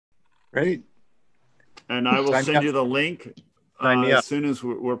Great. And I will send you the link as soon as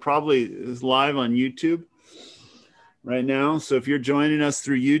we're probably live on YouTube right now. So if you're joining us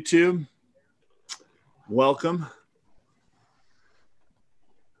through YouTube, welcome.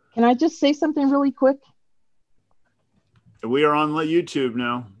 Can I just say something really quick? We are on YouTube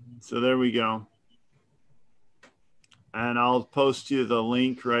now. So there we go. And I'll post you the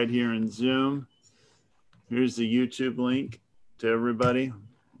link right here in Zoom. Here's the YouTube link to everybody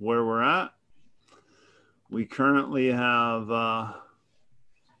where we're at. We currently have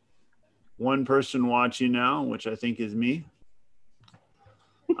one person watching now, which I think is me.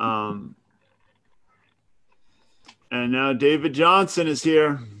 And now David Johnson is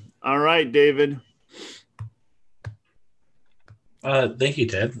here. All right, David. Thank you,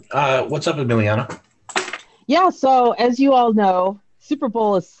 Ted. What's up, Emiliana? Yeah, so as you all know, Super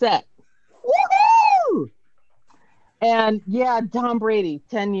Bowl is set. Woohoo! And yeah, Tom Brady,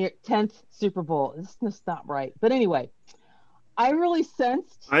 10th Super Bowl. It's just not right. But anyway, I really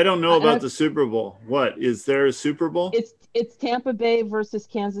sensed. I don't know about the Super Bowl. What, is there a Super Bowl? It's Tampa Bay versus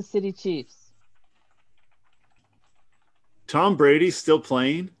Kansas City Chiefs. Tom Brady's still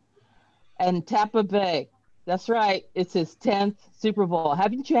playing? And Tampa Bay. That's right. It's his 10th Super Bowl.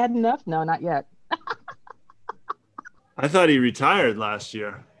 Haven't you had enough? No, not yet. I thought he retired last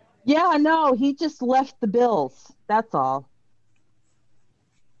year. Yeah, no, he just left the Bills. That's all.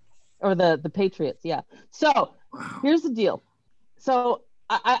 Or the Patriots, yeah. So here's the deal. So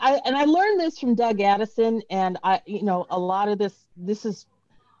I learned this from Doug Addison, and a lot of this is,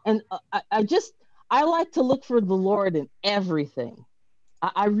 and I like to look for the Lord in everything.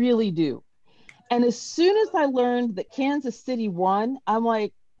 I really do. And as soon as I learned that Kansas City won, I'm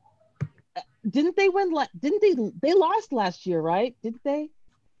like, didn't they win? They lost last year, right? Didn't they?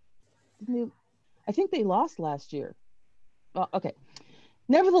 I think they lost last year. Okay.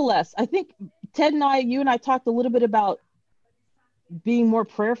 Nevertheless, I think Ted and you and I talked a little bit about being more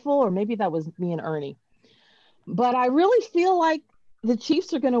prayerful, or maybe that was me and Ernie. But I really feel like the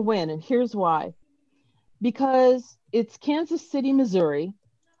Chiefs are going to win, and here's why. Because it's Kansas City, Missouri,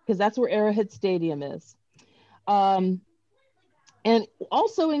 because that's where Arrowhead Stadium is. And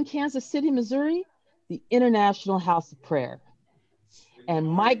also in Kansas City, Missouri, the International House of Prayer. And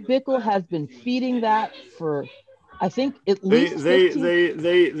Mike Bickle has been feeding that for, I think, at least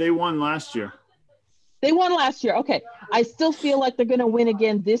they won last year. They won last year. Okay. I still feel like they're going to win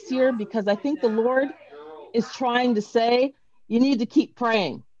again this year, because I think the Lord is trying to say, you need to keep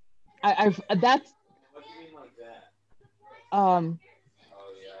praying.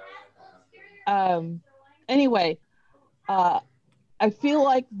 Anyway, I feel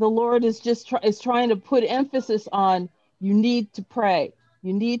like the Lord is just is trying to put emphasis on, you need to pray.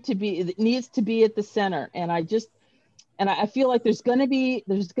 You need to be, it needs to be at the center. And I feel like there's going to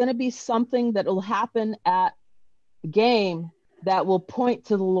be something that will happen at the game that will point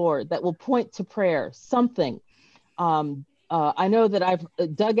to the Lord, that will point to prayer, something. I know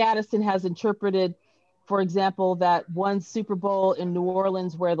that Doug Addison has interpreted, for example, that one Super Bowl in New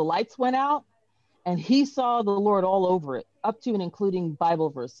Orleans where the lights went out, and he saw the Lord all over it, up to and including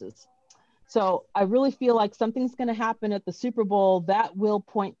Bible verses. So I really feel like something's going to happen at the Super Bowl that will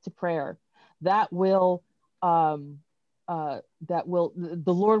point to prayer. The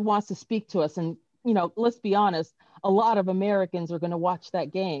Lord wants to speak to us. And, let's be honest, a lot of Americans are going to watch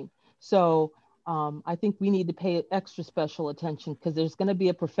that game. So I think we need to pay extra special attention, because there's going to be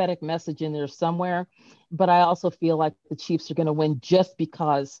a prophetic message in there somewhere. But I also feel like the Chiefs are going to win, just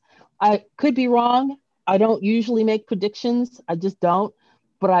because. I could be wrong. I don't usually make predictions. I just don't.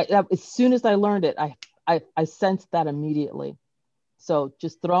 But as soon as I learned it, I sensed that immediately. So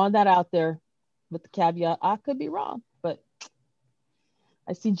just throwing that out there with the caveat, I could be wrong, but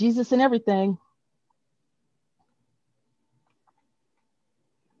I see Jesus in everything.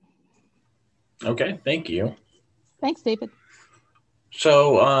 Okay, thank you. Thanks, David.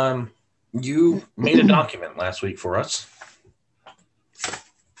 So you made a document last week for us.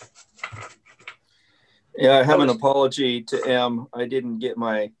 Yeah, I have an apology to Em. I didn't get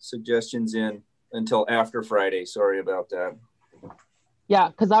my suggestions in until after Friday. Sorry about that. Yeah,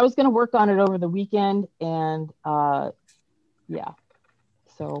 because I was going to work on it over the weekend, and yeah.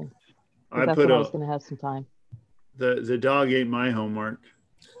 So I was going to have some time. The dog ate my homework.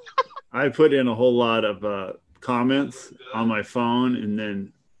 I put in a whole lot of comments on my phone, and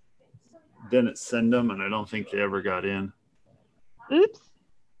then didn't send them, and I don't think they ever got in. Oops.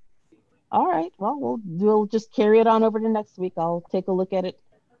 All right. Well, we'll just carry it on over to next week. I'll take a look at it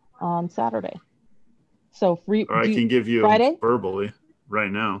on Saturday. So or I can give you verbally right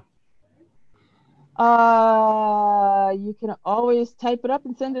now. You can always type it up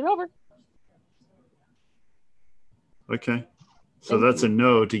and send it over. Okay. So Thank that's you. a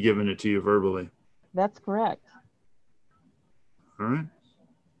no to giving it to you verbally. That's correct. All right.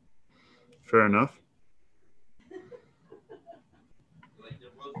 Fair enough.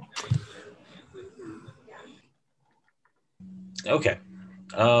 Okay.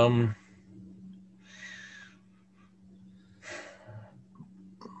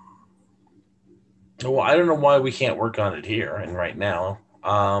 Well, I don't know why we can't work on it here and right now.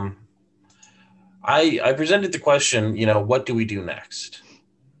 I presented the question, what do we do next?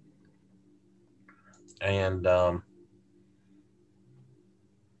 And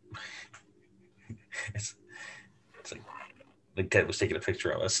it's like Ted was taking a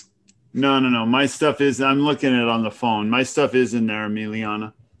picture of us. No. My stuff is, I'm looking at it on the phone. My stuff is in there,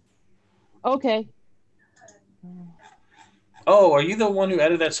 Emiliana. Okay. Oh, are you the one who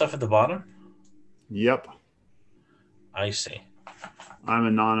added that stuff at the bottom? Yep. I see. I'm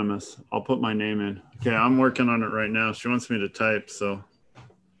anonymous. I'll put my name in. Okay, I'm working on it right now. She wants me to type, so.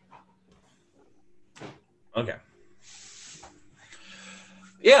 Okay.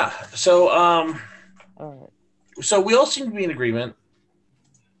 Yeah. So, All right. So we all seem to be in agreement.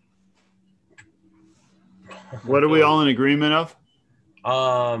 What are we all in agreement of?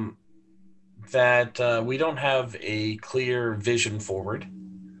 That we don't have a clear vision forward,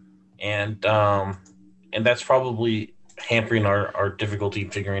 and that's probably hampering our difficulty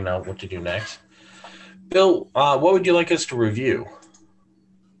figuring out what to do next. Bill, what would you like us to review?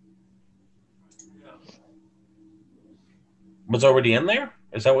 What's already in there?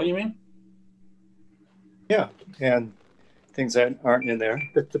 Is that what you mean? Yeah, and things that aren't in there.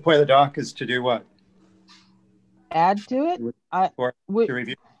 But the point of the doc is to do what? Add to it? To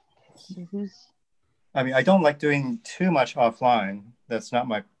review. I mean, I don't like doing too much offline. That's not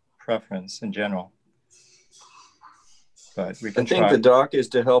my preference in general. But we can try. I think the doc is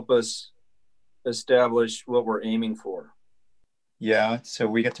to help us establish what we're aiming for. Yeah, so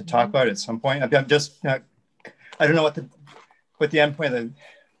we get to talk about it at some point. I'm just, I don't know what the end point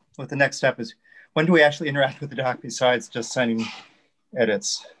what the next step is. When do we actually interact with the doc besides just sending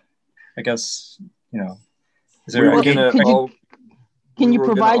edits? I guess, is there can you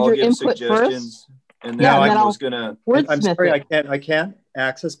provide your input first? And then I was gonna. I'm sorry, I can't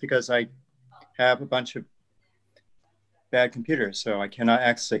access because I have a bunch of bad computers, so I cannot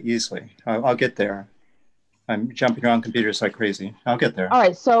access it easily. I'll get there. I'm jumping around computers like crazy. I'll get there. All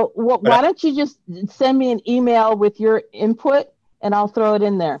right. So why don't you just send me an email with your input, and I'll throw it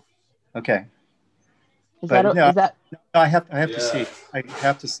in there. Okay. Is that? No, I have to see. I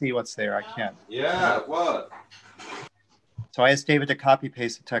have to see what's there. I can't. Yeah. What? So I asked David to copy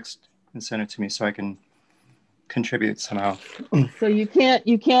paste the text and send it to me so I can contribute somehow. So you can't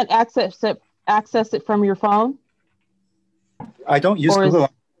access it from your phone? I don't use Google on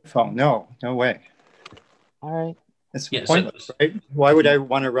my phone. No way. All right. It's pointless, right? Why would I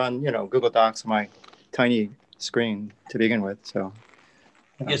want to run, Google Docs on my tiny screen to begin with? So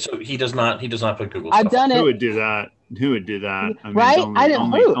yeah, so he does not put Google. I've done it. Who would do that? I mean, right?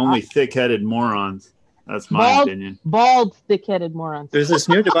 Only thick-headed morons. That's my opinion. Bald, thick-headed morons. There's this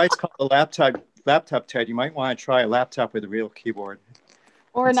new device called a laptop, Ted. You might want to try a laptop with a real keyboard.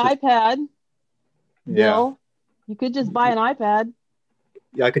 Or an iPad. Yeah. Bill, you could just buy an iPad.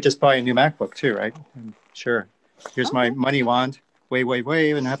 Yeah, I could just buy a new MacBook too, right? Sure. Here's my money wand.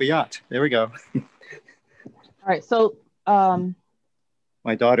 Wave, and have a yacht. There we go. All right. So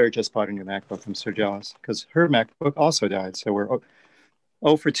my daughter just bought a new MacBook. I'm so jealous because her MacBook also died. So we're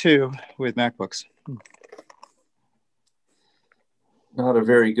 0 for 2 with MacBooks. Not a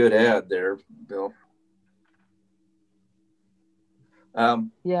very good ad there, Bill.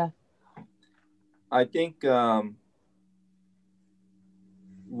 Yeah. I think,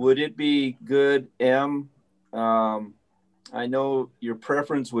 would it be good, M? I know your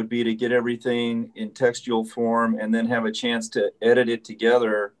preference would be to get everything in textual form and then have a chance to edit it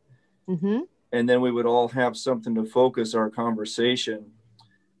together. Mm-hmm. And then we would all have something to focus our conversation.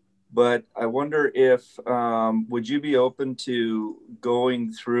 But I wonder if, would you be open to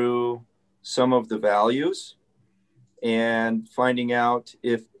going through some of the values and finding out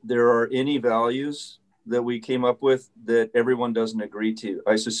if there are any values that we came up with that everyone doesn't agree to?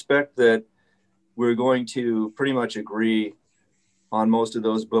 I suspect that we're going to pretty much agree on most of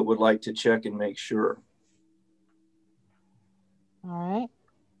those, but would like to check and make sure. All right.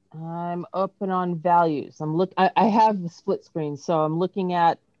 I'm open on values. I have the split screen, so I'm looking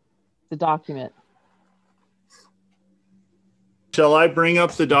at the document. Shall I bring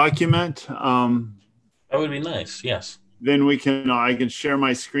up the document? That would be nice. Yes. then I can share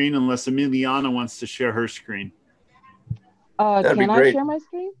my screen unless Emiliana wants to share her screen. Can I share my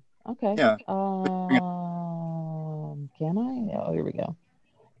screen? Okay. Yeah. Can I? Oh, here we go.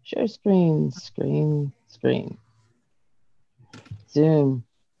 Share screen. Zoom.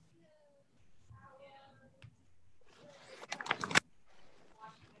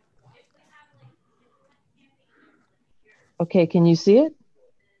 Okay, can you see it?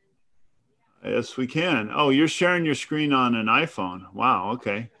 Yes, we can. Oh, you're sharing your screen on an iPhone. Wow.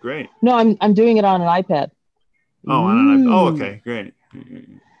 Okay, great. No, I'm doing it on an iPad. Oh, on an iPad. Oh, okay, great.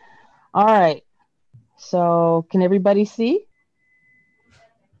 All right. So, can everybody see?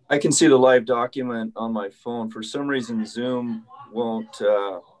 I can see the live document on my phone. For some reason, Zoom won't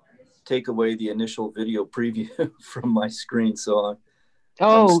take away the initial video preview from my screen, so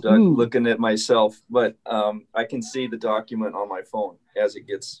I'm stuck looking at myself. But I can see the document on my phone as it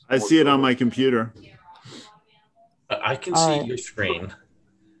gets. I see it on my computer. I can see your screen.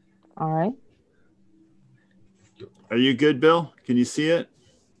 All right. Are you good, Bill? Can you see it?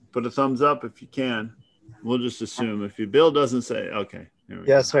 Put a thumbs up if you can. We'll just assume. If Bill doesn't say, okay.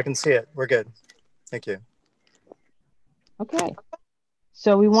 Yes, I can see it. We're good. Thank you. Okay.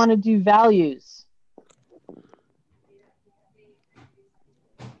 So we want to do values.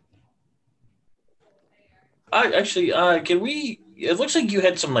 Actually, can we? It looks like you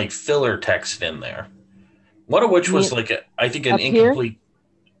had some like filler text in there. One of which was like I think an incomplete.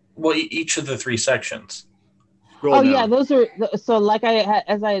 Well, each of the 3 sections. Yeah, those are so. Like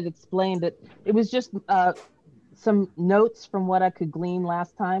as I had explained it was just some notes from what I could glean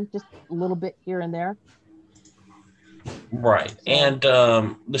last time, just a little bit here and there. Right, and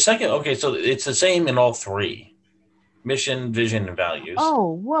the second. Okay, so it's the same in all 3: mission, vision, and values.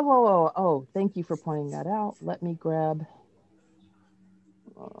 Oh, whoa! Oh, thank you for pointing that out. Let me grab.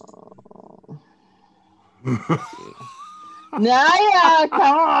 Naya,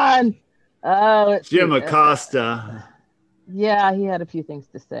 come on. Jim Acosta. Yeah, he had a few things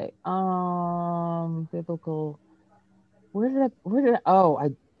to say. Biblical. Where did I? Oh,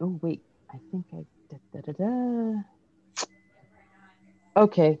 wait. I think I.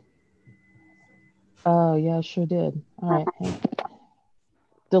 Okay. Oh, yeah, I sure did. All right.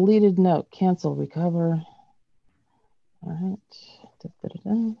 Deleted note. Cancel. Recover. All right.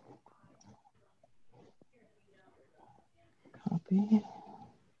 Copy.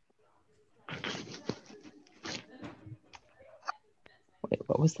 Wait,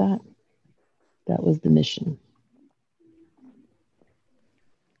 what was that? That was the mission.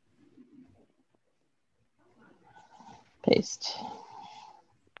 Paste.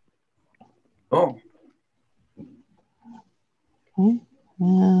 Oh. Okay.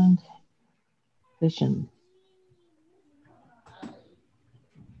 And vision.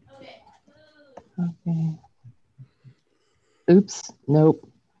 Okay. Oops. Nope.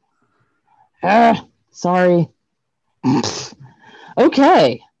 Sorry.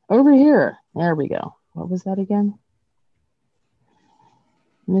 Okay. Over here. There we go. What was that again?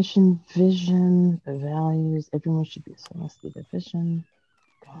 Mission, vision, values. Everyone should be, so must be the vision.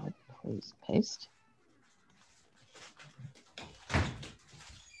 God, please paste.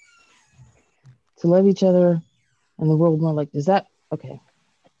 To love each other and the world more like, is that, okay.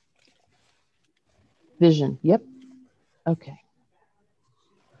 Vision, yep. Okay.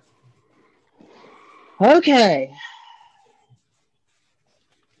 Okay.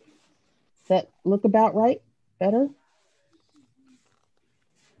 That look about right? Better?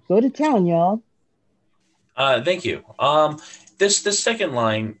 Go to town, y'all. Thank you. This second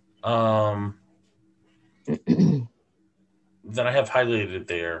line that I have highlighted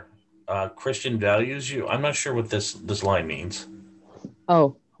there, Christian values. I'm not sure what this line means.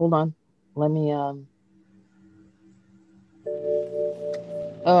 Oh, hold on. Let me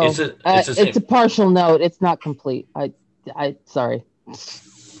it's a partial note. It's not complete. I sorry.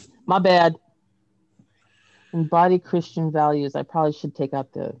 My bad. Embody Christian values. I probably should take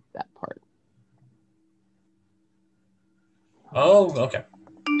out that part. Oh, okay.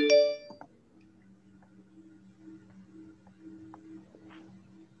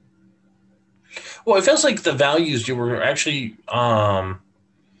 Well, it feels like the values you were actually sort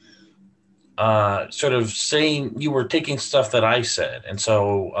of saying you were taking stuff that I said, and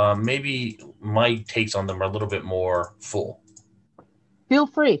so maybe my takes on them are a little bit more full. Feel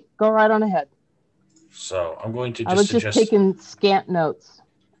free. Go right on ahead. So I'm going to just I was just taking scant notes.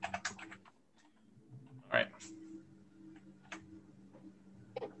 All right.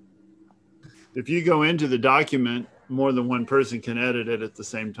 If you go into the document, more than one person can edit it at the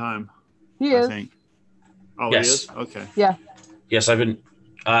same time. He is. I think. Oh, yes. He is? Okay. Yeah. Yes, I've been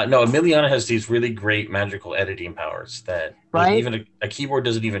No, Emiliana has these really great magical editing powers that Right? even a keyboard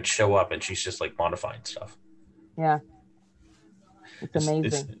doesn't even show up, and she's just like modifying stuff. Yeah. It's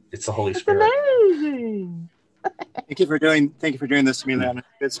amazing. It's the Holy Spirit. It's amazing. Thank you for doing this, Emiliana.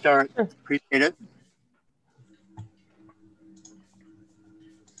 Good start. Sure. Appreciate it.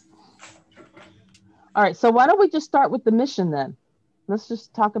 All right. So why don't we just start with the mission then? Let's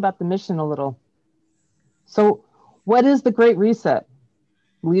just talk about the mission a little. So what is the Great Reset?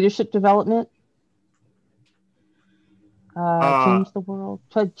 Leadership development? Change the world?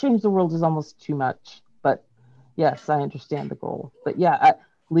 Change the world is almost too much, but yes, I understand the goal. But yeah,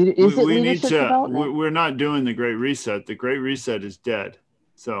 leadership development? We're not doing the Great Reset. The Great Reset is dead.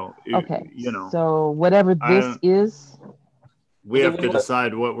 So, okay. So whatever this is? We have to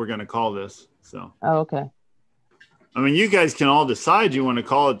decide what we're going to call this. So. Oh, okay. I mean, you guys can all decide you want to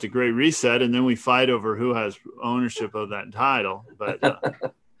call it the Great Reset, and then we fight over who has ownership of that title. But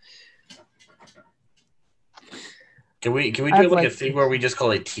can we do like a thing where we just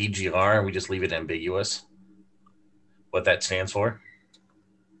call it TGR and we just leave it ambiguous? What that stands for?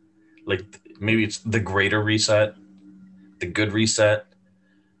 Like maybe it's the Greater Reset, the Good Reset,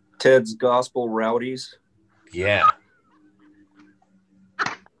 Ted's Gospel Rowdies. Yeah.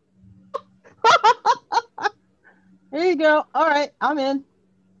 There you go. All right, I'm in.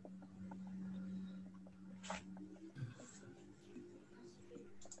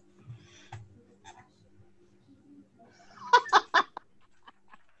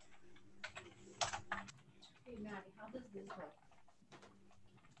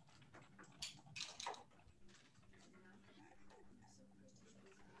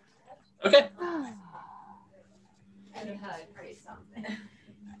 Okay.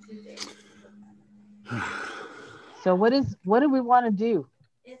 So what do we want to do?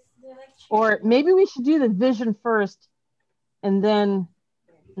 Or maybe we should do the vision first and then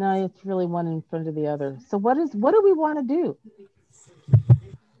no, it's really one in front of the other. So what do we want to do?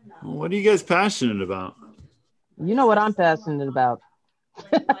 What are you guys passionate about? You know what I'm passionate about.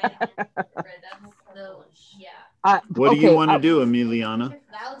 What do you want to do, Emiliana?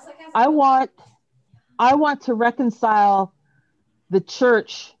 I want to reconcile the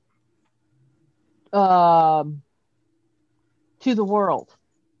church to the world.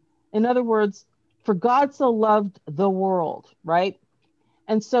 In other words, for God so loved the world, right?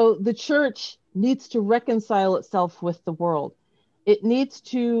 And so the church needs to reconcile itself with the world. It needs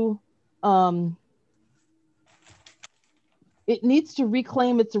to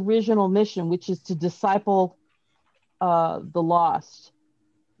reclaim its original mission, which is to disciple the lost,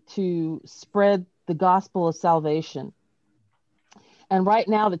 to spread the gospel of salvation. And right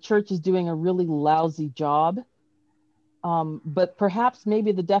now, the church is doing a really lousy job. But perhaps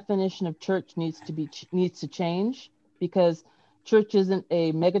maybe the definition of church needs to change, because church isn't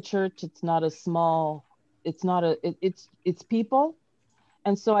a mega church. It's not a small. It's people.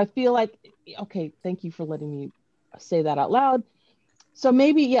 And so I feel like, okay, thank you for letting me say that out loud. So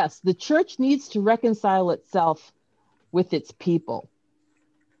maybe, yes, the church needs to reconcile itself with its people.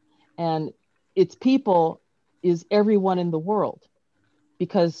 And its people is everyone in the world,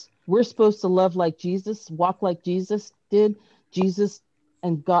 because we're supposed to love like Jesus, walk like Jesus did. Jesus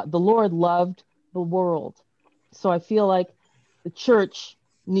and God, the Lord, loved the world. So I feel like the church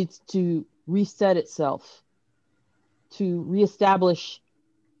needs to reset itself, to reestablish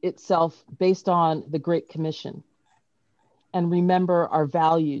itself based on the Great Commission, and remember our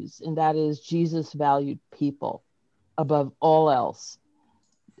values, and that is Jesus valued people above all else.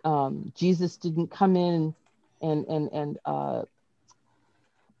 Jesus didn't come in and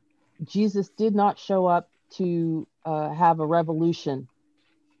Jesus did not show up to have a revolution,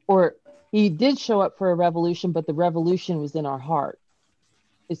 or he did show up for a revolution, but the revolution was in our heart.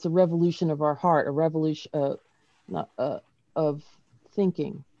 It's a revolution of our heart, a revolution of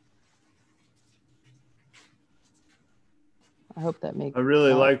thinking. I hope that makes sense. I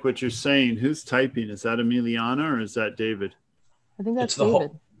really like what you're saying. Who's typing? Is that Emiliana or is that David? I think that's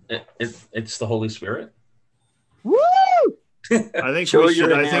David. It's the Holy Spirit. Woo! I think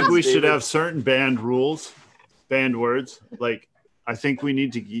we should have certain banned rules, banned words. Like, I think we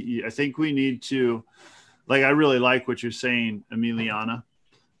need to, like, I really like what you're saying, Emiliana,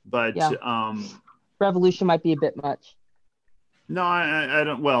 but yeah. Revolution might be a bit much. No, I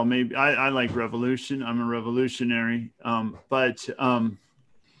don't. Well, maybe I like revolution. I'm a revolutionary. But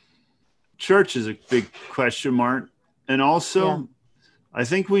church is a big question mark. And also, I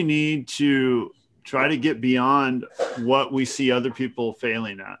think we need to try to get beyond what we see other people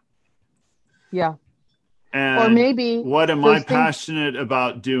failing at. Yeah. And or maybe what am I passionate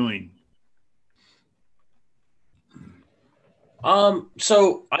about doing?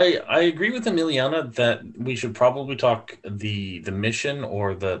 So I agree with Emiliana that we should probably talk the mission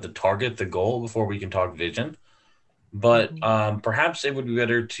or the target, the goal before we can talk vision. But perhaps it would be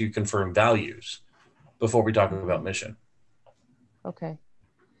better to confirm values before we talk about mission. Okay.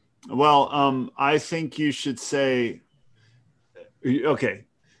 Well, I think you should say, okay.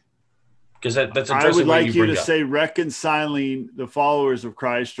 Because that's I would like you to say reconciling the followers of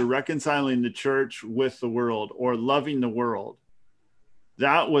Christ, or reconciling the church with the world, or loving the world.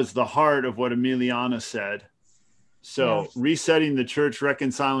 That was the heart of what Emiliana said. So resetting the church,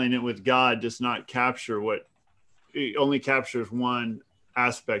 reconciling it with God does not capture what, it only captures one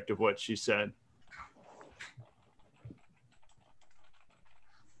aspect of what she said.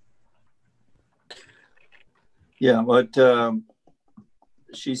 Yeah, what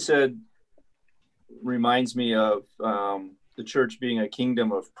she said reminds me of the church being a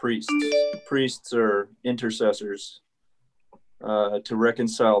kingdom of priests. Priests are intercessors to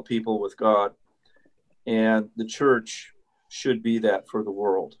reconcile people with God, and the church should be that for the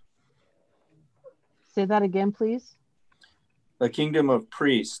world. Say that again, please. A kingdom of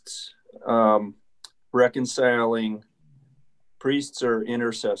priests, reconciling. Priests are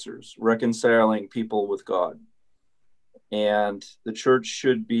intercessors, reconciling people with God. And the church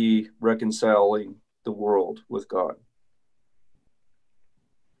should be reconciling the world with God.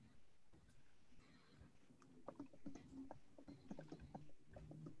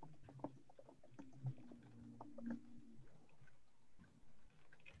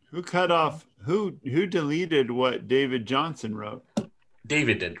 Who cut off, who deleted what David Johnson wrote?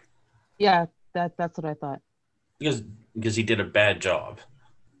 David did. Yeah, that's what I thought. Because he did a bad job.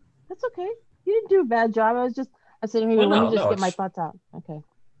 That's okay. You didn't do a bad job. I said, let me just get my thoughts out. Okay.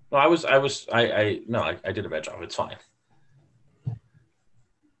 No, I did a bad job. It's fine.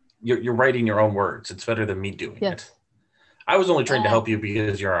 You're writing your own words. It's better than me doing it. I was only trying to help you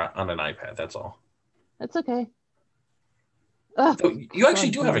because you're on an iPad. That's all. That's okay. So you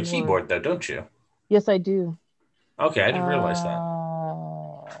actually do have a keyboard, though, don't you? Yes, I do. Okay, I didn't realize that.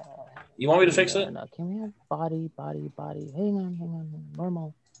 You want me to fix it? No. Can we have body? Hang on.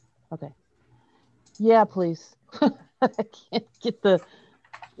 Normal. Okay. Yeah, please. I can't get the...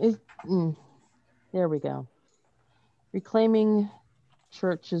 There we go. Reclaiming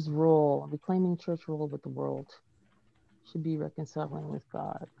church role with the world. Should be reconciling with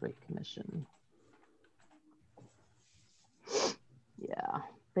God. Great Commission. Yeah.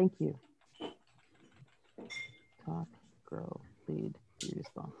 Thank you. Talk, grow, lead, be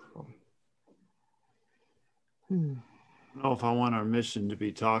responsible. I don't know if I want our mission to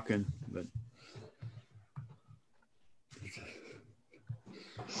be talking, but...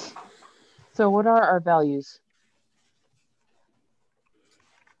 So what are our values?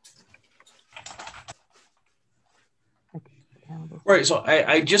 Right. So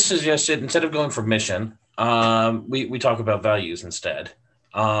I just suggested, instead of going for mission, we talk about values instead.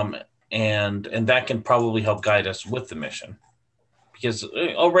 And that can probably help guide us with the mission. Because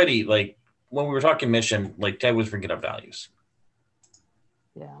already, like, when we were talking mission, like, Ted was bringing up values.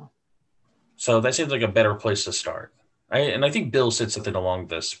 Yeah. So that seems like a better place to start. And I think Bill said something along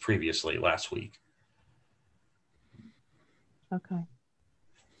this previously last week. Okay.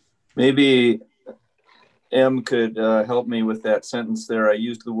 Maybe M could help me with that sentence there. I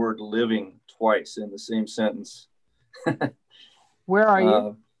used the word living twice in the same sentence. Where are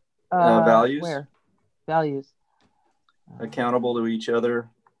you? Values. Where? Values. Accountable to each other.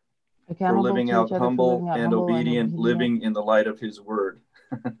 For living out humble and obedient, living in the light of his word.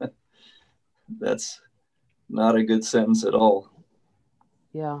 That's not a good sentence at all.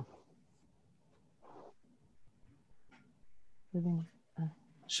 Yeah.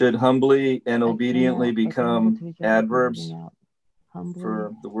 Should humbly and obediently become adverbs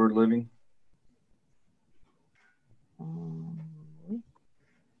for the word living?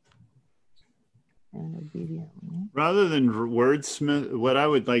 And obediently. Rather than wordsmith, what I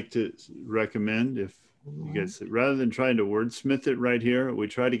would like to recommend, if you guys, rather than trying to wordsmith it right here, we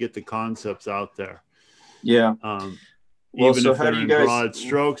try to get the concepts out there. Yeah. Even if they're in broad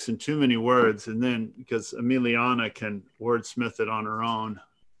strokes and too many words, and then because Emiliana can wordsmith it on her own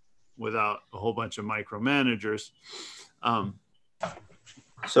without a whole bunch of micromanagers.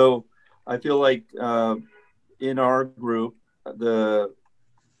 So I feel like in our group, the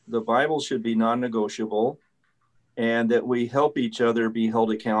Bible should be non-negotiable, and that we help each other be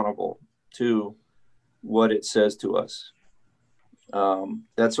held accountable to what it says to us.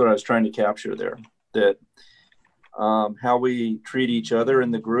 That's what I was trying to capture there, that how we treat each other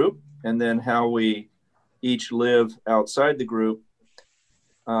in the group, and then how we each live outside the group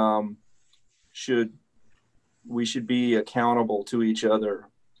should we should be accountable to each other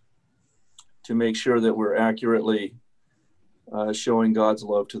to make sure that we're accurately showing God's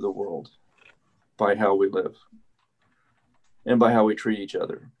love to the world by how we live and by how we treat each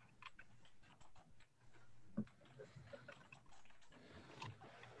other.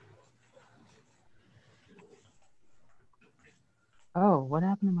 Oh, what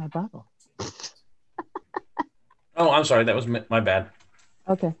happened to my bottle? Oh, I'm sorry. That was my bad.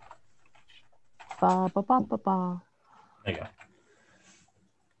 Okay. Ba, ba, ba, ba, ba. There you go.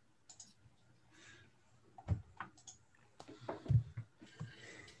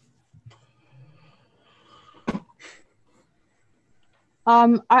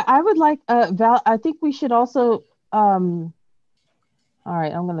 I would like Val. I think we should also. All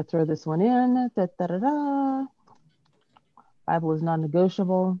right, I'm going to throw this one in. Da, da, da, da. Bible is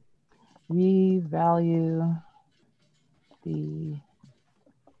non-negotiable. We value the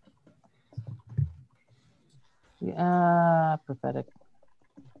prophetic.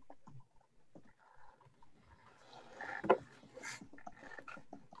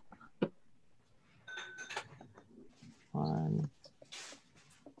 On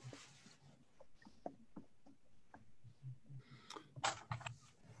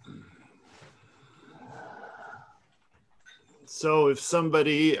So if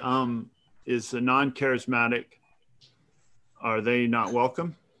somebody is a non-charismatic, are they not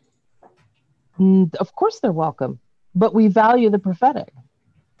welcome? Of course they're welcome, but we value the prophetic.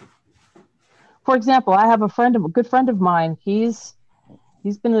 For example, I have a good friend of mine. He's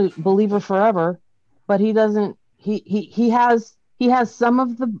been a believer forever, but he doesn't. He has some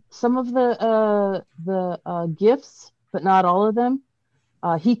of the gifts, but not all of them.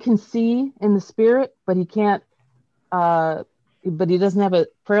 He can see in the spirit, but he can't. But he doesn't have a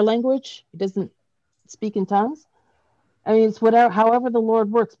prayer language. He doesn't speak in tongues. I mean, it's whatever, however the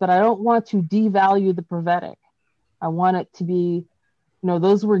Lord works. But I don't want to devalue the prophetic. I want it to be,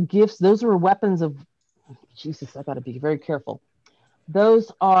 those were gifts. Those were weapons of Jesus. I got to be very careful.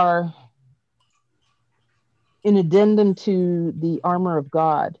 Those are in addendum to the armor of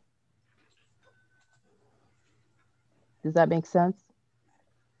God. Does that make sense?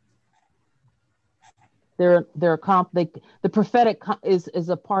 The prophetic is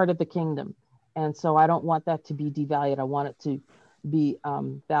a part of the kingdom, and so I don't want that to be devalued. I want it to be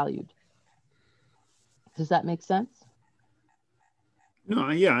valued. Does that make sense?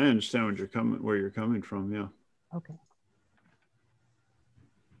 No, yeah, I understand where you're coming from. Yeah. Okay.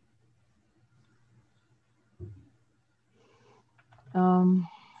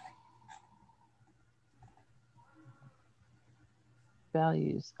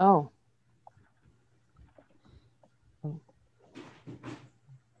 Values. Oh.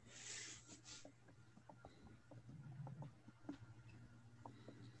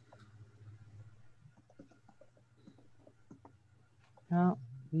 No,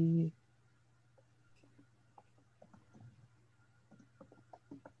 we.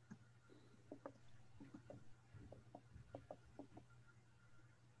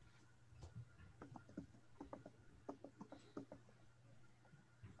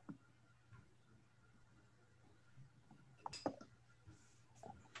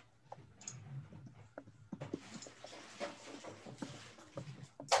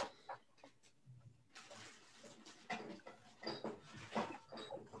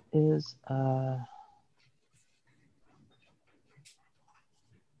 Is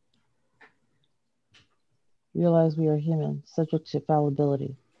realize we are human, subject to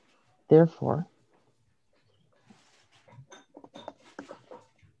fallibility. Therefore,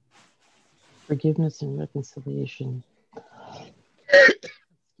 forgiveness and reconciliation.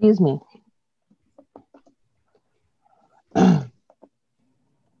 Excuse me.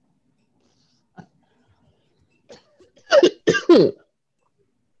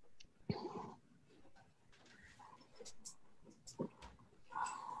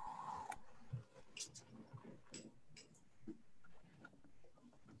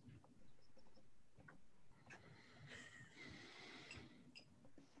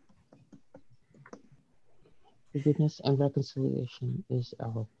 Forgiveness and reconciliation is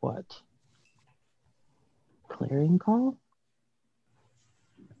our what? Clarion call?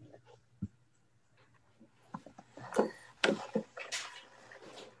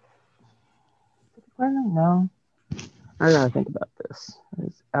 No. I gotta think about this.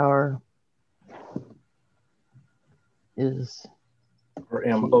 Our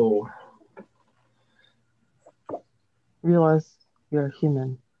MO. Realize we are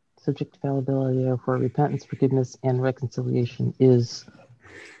human, subject to fallibility, therefore repentance, forgiveness, and reconciliation is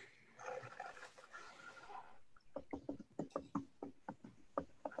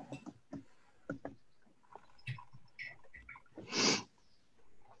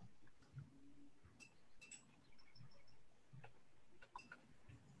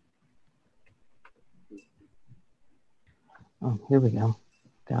Oh, here we go.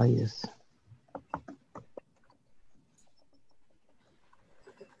 Values.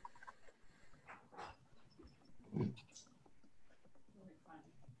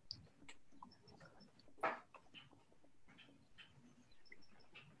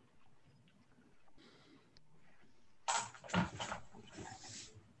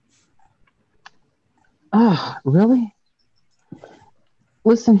 Oh, really?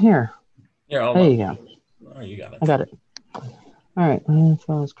 Listen here. Yeah, there you go. Oh, you got it. I got it. All right. I'm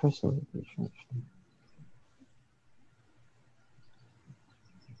going to Christ over the church.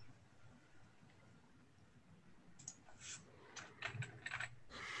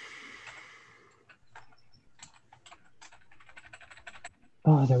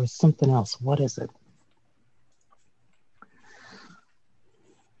 Oh, there was something else. What is it?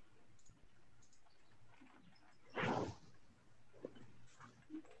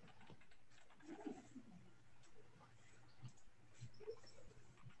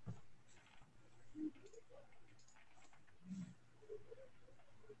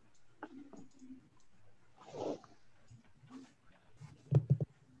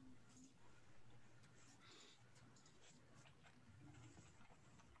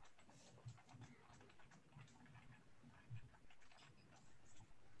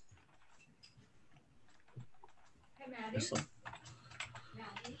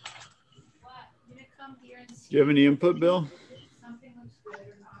 Do you have any input, Bill?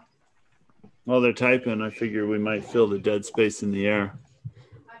 While they're typing, I figure we might fill the dead space in the air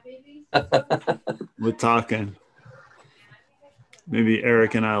with talking. Maybe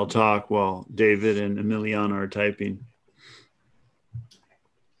Eric and I will talk while David and Emiliana are typing.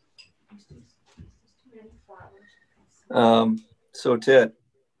 So Ted.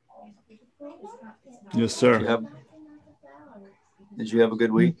 Yes, sir. Did you have a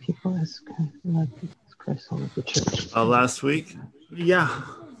good week? Last week? Yeah.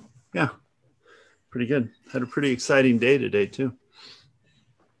 Pretty good. Had a pretty exciting day today, too.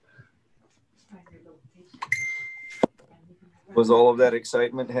 Was all of that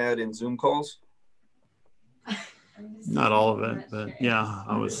excitement had in Zoom calls? Not all of it, but yeah,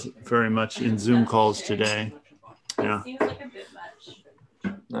 I was very much in Zoom calls today. Yeah.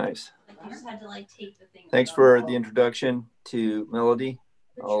 Nice. Thanks for the introduction to Melody.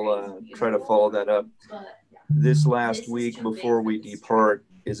 I'll try to follow that up. This last week before we depart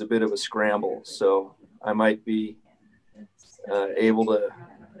is a bit of a scramble, so I might be able to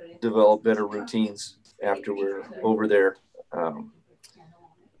develop better routines after we're over there,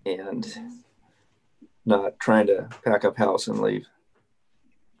 and not trying to pack up house and leave.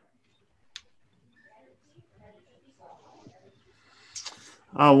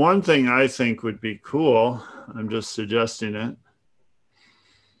 One thing I think would be cool, I'm just suggesting it.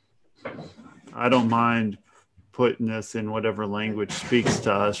 I don't mind putting this in whatever language speaks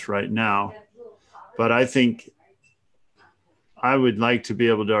to us right now, but I think I would like to be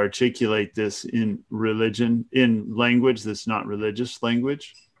able to articulate this in religion, in language that's not religious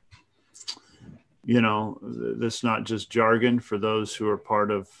language. You know, that's not just jargon for those who are part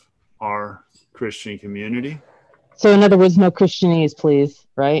of our Christian community. So in other words, no Christianese, please,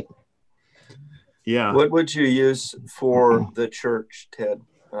 right? Yeah. What would you use for the church, Ted,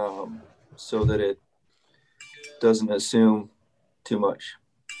 so that it doesn't assume too much?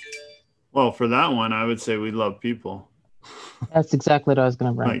 Well, for that one, I would say we love people. That's exactly what I was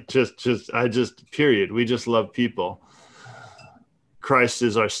going to bring. Like period. We just love people. Christ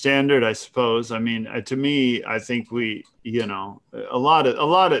is our standard, I suppose. I mean, to me, I think we, you know, a lot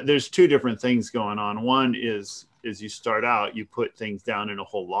of, there's two different things going on. One is you start out, you put things down in a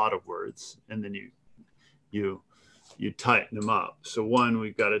whole lot of words, and then you tighten them up. So one,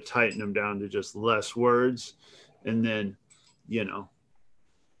 we've got to tighten them down to just less words, and then, you know.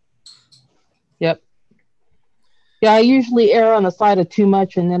 Yep. Yeah, I usually err on the side of too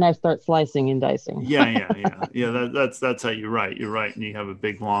much, and then I start slicing and dicing. Yeah. That's how you write. You write, and you have a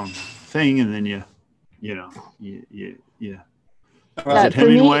big long thing, and then you Was it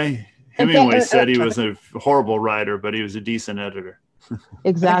Hemingway? Hemingway said he was a horrible writer, but he was a decent editor.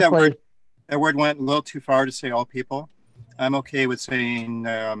 Exactly. That word went a little too far to say all people. I'm okay with saying,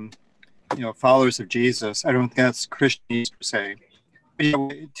 followers of Jesus. I don't think that's Christianese per se.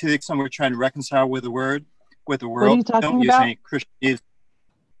 But, to the extent we're trying to reconcile with the world, what are you talking don't use about? any Christianese.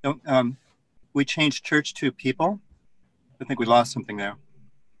 Don't. We changed church to people. I think we lost something there.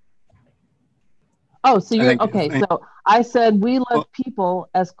 Oh, so you're okay. So I said we love people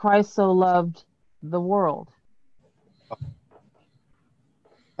as Christ so loved the world.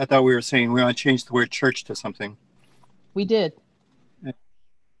 I thought we were saying we want to change the word church to something. We did.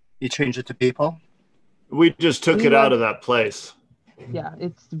 You changed it to people? We just took it out of that place. Yeah,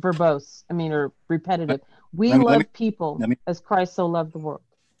 it's verbose. I mean, or repetitive. We love people as Christ so loved the world.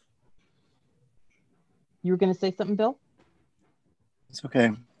 You were going to say something, Bill? It's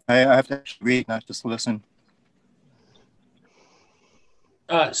okay. I have to actually read, not just listen.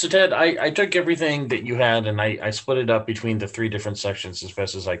 So Ted, I took everything that you had and I split it up between the 3 different sections as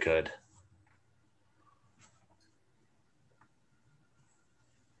best as I could.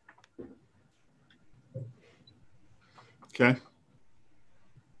 Okay.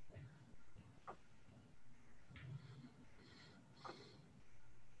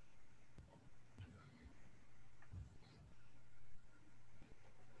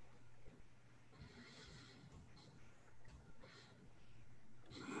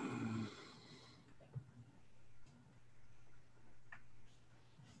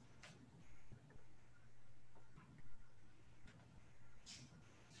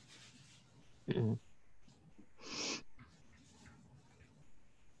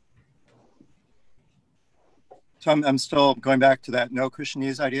 So I'm still going back to that no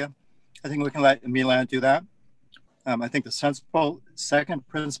Christianese idea. I think we can let Milan do that. I think the sensible second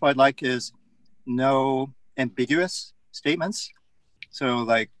principle I'd like is no ambiguous statements. So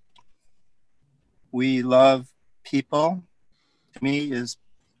like, we love people, to me is,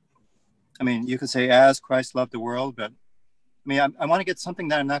 I mean, you could say as Christ loved the world, but I mean, I want to get something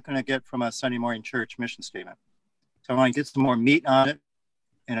that I'm not going to get from a Sunday morning church mission statement. So I want to get some more meat on it.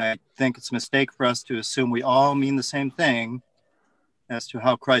 And I think it's a mistake for us to assume we all mean the same thing as to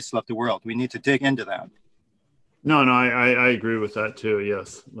how Christ loved the world. We need to dig into that. No, I agree with that too.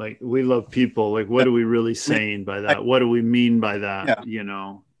 Yes. Like, we love people. Like, what are we really saying by that? What do we mean by that? Yeah. You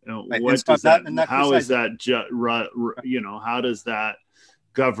know, Right. what does that, how is that, you know, how does that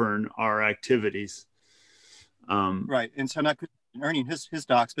govern our activities? Right. And so I'm not earning his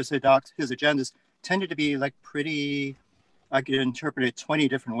docs, but his agendas tended to be like pretty, I could interpret it 20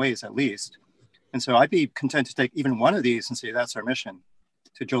 different ways at least. And so I'd be content to take even one of these and say, that's our mission,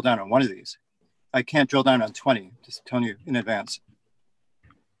 to drill down on one of these. I can't drill down on 20, just telling you in advance.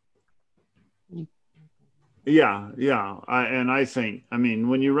 Yeah. I think, I mean,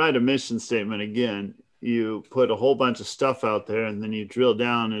 when you write a mission statement, again, you put a whole bunch of stuff out there and then you drill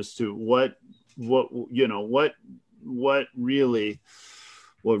down as to what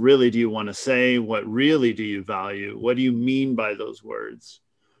really do you want to say? What really do you value? What do you mean by those words?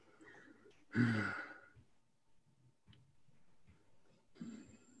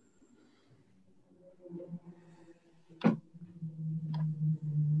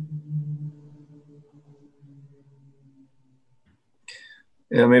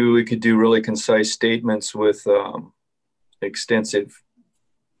 Yeah, maybe we could do really concise statements with extensive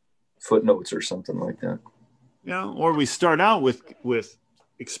footnotes or something like that. Yeah, or we start out with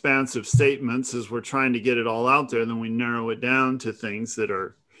expansive statements as we're trying to get it all out there, and then we narrow it down to things that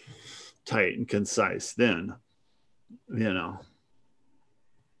are tight and concise. Then, you know,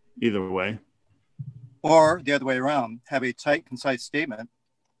 either way. Or the other way around, have a tight, concise statement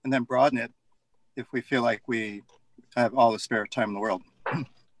and then broaden it if we feel like we have all the spare time in the world.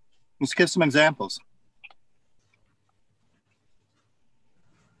 Let's give some examples.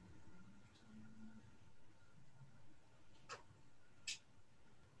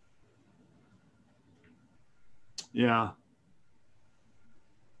 Yeah.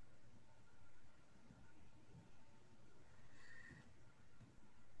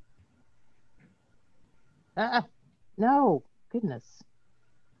 No, goodness.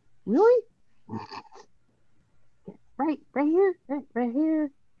 Really? Right here, right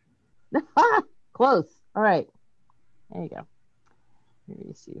here. Close. All right. There you go. Here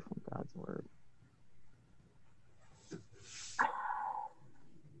you see from God's word.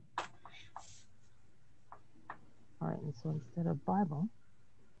 All right, and so instead of Bible,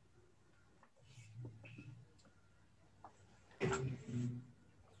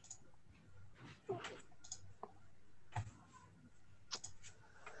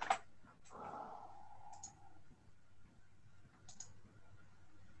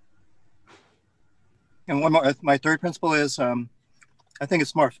 and one more, my third principle is, I think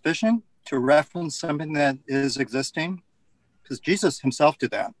it's more efficient to reference something that is existing, because Jesus himself did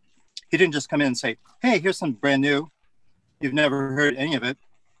that. He didn't just come in and say, hey, here's something brand new. You've never heard any of it.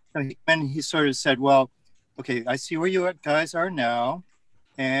 And he sort of said, well, okay, I see where you guys are now,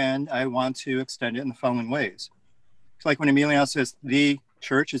 and I want to extend it in the following ways. It's like when Emiliano says the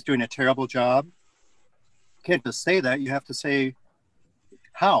church is doing a terrible job. You can't just say that. You have to say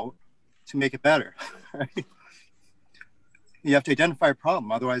how to make it better. Right? You have to identify a problem.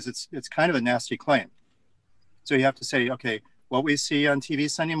 Otherwise, it's kind of a nasty claim. So you have to say, okay, what we see on TV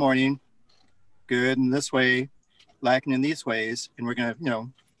Sunday morning, good in this way, lacking in these ways, and we're going to,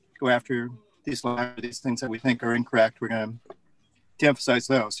 go after these things that we think are incorrect. We're going to de-emphasize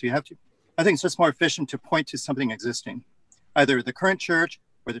those. So you have to, I think it's just more efficient to point to something existing, either the current church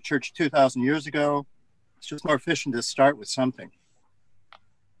or the church 2,000 years ago. It's just more efficient to start with something.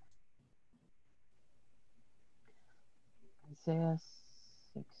 Isaiah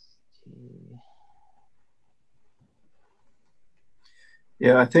 60.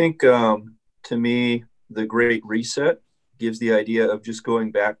 Yeah, I think to me, the Great Reset gives the idea of just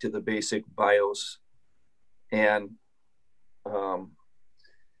going back to the basic bios. And,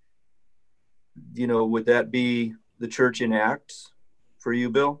 would that be the church in Acts for you,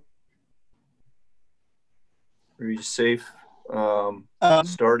 Bill? Are you safe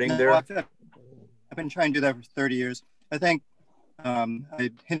starting there? I've been trying to do that for 30 years. I think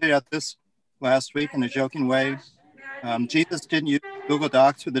I hinted at this last week in a joking way. Jesus didn't use Google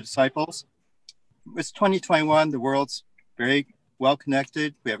Docs with the disciples. It's 2021. The world's very well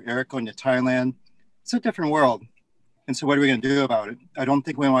connected. We have Eric going to Thailand. It's a different world. And so what are we going to do about it? I don't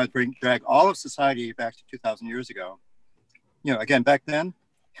think we want to drag all of society back to 2,000 years ago. Again, back then,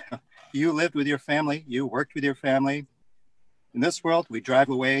 you lived with your family. You worked with your family. In this world, we drive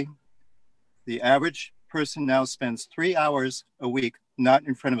away. The average person now spends 3 hours a week not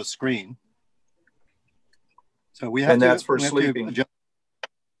in front of a screen. So we have and that's for sleeping.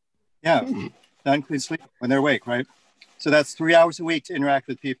 Yeah, not including sleep when they're awake, right? So that's 3 hours a week to interact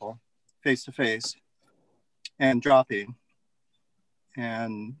with people face to face and dropping.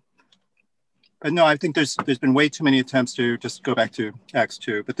 But no, I think there's been way too many attempts to just go back to Acts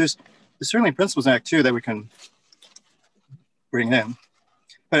 2. But there's certainly principles in Act 2 that we can bring in.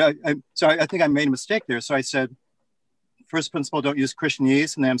 But I think I made a mistake there. So I said, first principle, don't use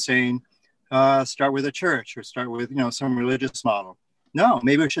Christianese. And then I'm saying, start with a church or start with, some religious model. No,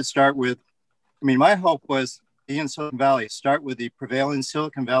 maybe we should start with, my hope was in Silicon Valley, start with the prevailing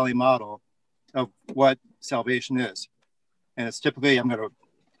Silicon Valley model of what salvation is. And it's typically, I'm going to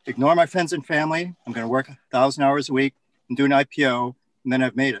ignore my friends and family. I'm going to work 1,000 hours a week and do an IPO, and then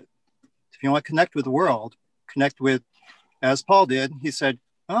I've made it. If you want to connect with the world, connect with, as Paul did, he said,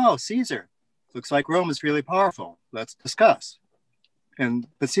 oh, Caesar, looks like Rome is really powerful. Let's discuss.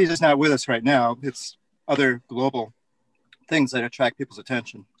 But Caesar's not with us right now. It's other global things that attract people's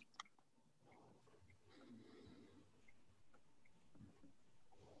attention.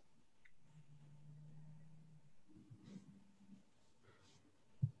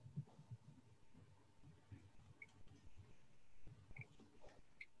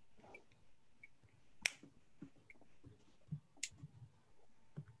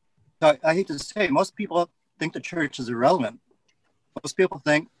 I hate to say, most people think the church is irrelevant. Most people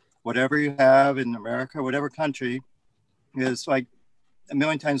think whatever you have in America, whatever country, is like a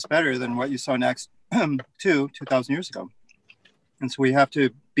million times better than what you saw in Acts 2,000 years ago. And so we have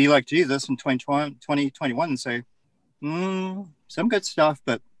to be like Jesus in 2021 and say, some good stuff,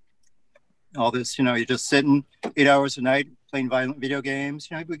 but all this, you're just sitting 8 hours a night playing violent video games.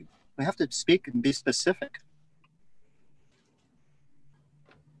 We have to speak and be specific.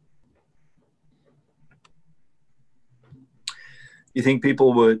 You think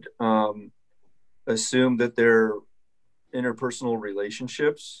people would assume that their interpersonal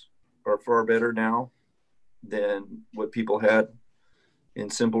relationships are far better now than what people had in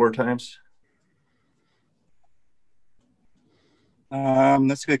simpler times?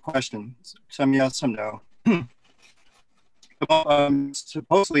 That's a good question. Some yes, some no.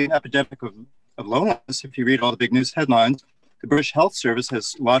 Supposedly an epidemic of loneliness, if you read all the big news headlines, the British Health Service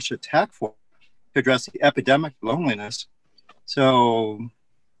has launched a task force to address the epidemic of loneliness. So,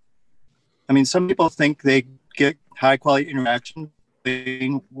 some people think they get high quality interaction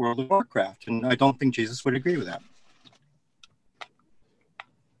playing World of Warcraft, and I don't think Jesus would agree with that.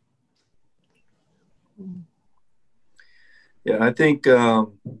 Yeah, I think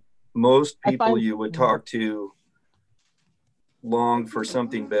most people you would talk to long for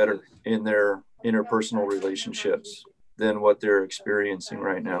something better in their interpersonal relationships than what they're experiencing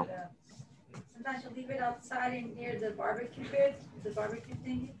right now. Sometimes you leave it outside and near the barbecue pit, the barbecue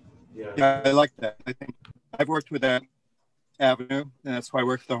thing. Yeah, I like that. I think I've worked with that avenue, and that's why I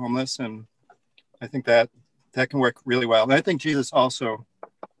work with the homeless, and I think that can work really well. And I think Jesus also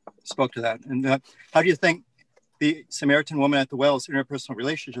spoke to that. And how do you think the Samaritan woman at the well's interpersonal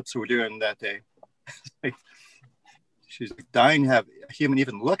relationships were doing that day? She's dying to have a human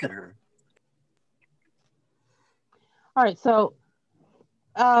even look at her. All right, so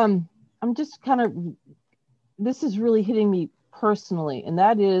I'm just this is really hitting me personally, and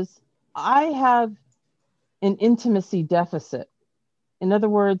that is I have an intimacy deficit. In other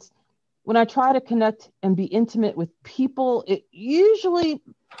words, when I try to connect and be intimate with people, it usually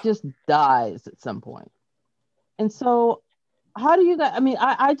just dies at some point. And so how do you guys, I mean,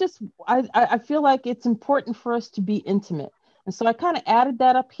 I feel like it's important for us to be intimate. And so I kind of added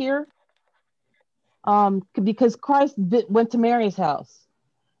that up here because Christ went to Mary's house.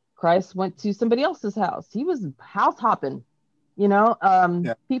 Christ went to somebody else's house. He was house hopping, you know,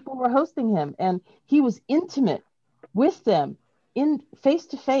 people were hosting him and he was intimate with them in face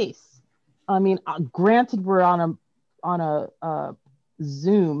to face. I mean, granted, we're on a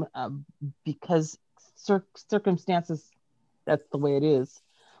Zoom because circumstances, that's the way it is.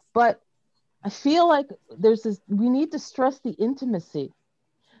 But I feel like we need to stress the intimacy,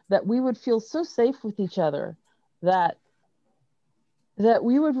 that we would feel so safe with each other that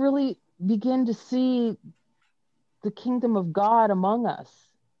we would really begin to see the kingdom of God among us.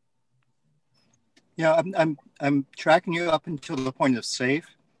 Yeah, I'm tracking you up until the point of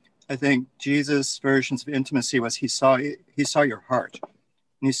safe. I think Jesus' versions of intimacy was he saw your heart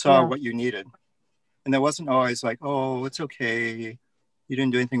and he saw what you needed. And that wasn't always like, oh, it's okay, you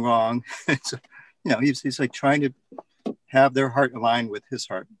didn't do anything wrong. So, you know, he's like trying to have their heart aligned with his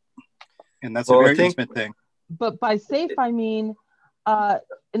heart. And that's a very intimate thing. But by safe, I mean,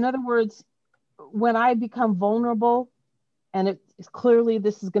 in other words, when I become vulnerable and it's clearly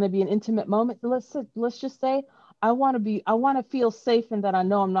this is going to be an intimate moment, let's just say I want to feel safe in that I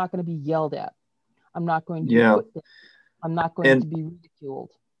know I'm not going to be yelled at. I'm not going to be put down. I'm not going to be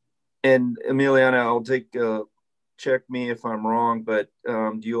ridiculed. And Emiliana, I'll check me if I'm wrong, but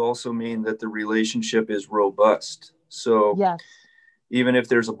do you also mean that the relationship is robust? So yes, even if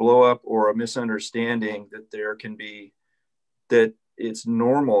there's a blow up or a misunderstanding, that it's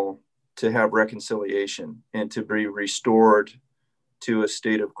normal to have reconciliation and to be restored to a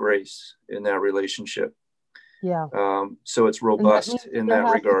state of grace in that relationship. Yeah. So it's robust in that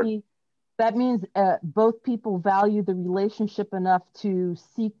regard. That means both people value the relationship enough to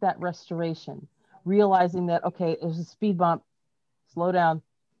seek that restoration, realizing that, okay, it was a speed bump, slow down,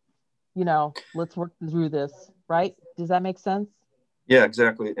 you know, let's work through this, right? Does that make sense? Yeah,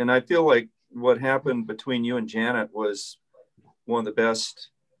 exactly. And I feel like what happened between you and Janet was one of the best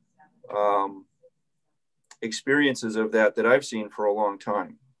experiences of that I've seen for a long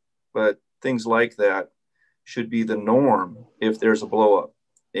time. But things like that should be the norm if there's a blow up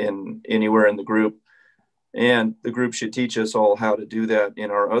anywhere in the group, and the group should teach us all how to do that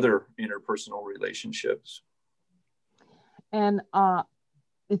in our other interpersonal relationships. And I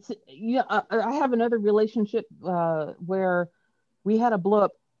have another relationship where we had a blow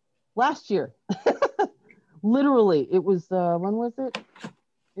up last year. Literally, it was when was it?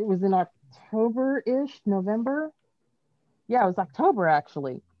 It was in October-ish, November. Yeah, it was October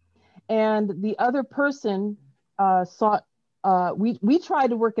actually. And the other person sought. We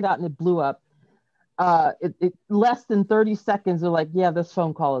tried to work it out and it blew up. It less than 30 seconds. They're like, yeah, this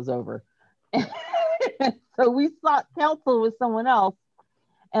phone call is over. So we sought counsel with someone else.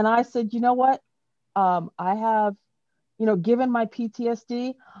 And I said, you know what? I have, given my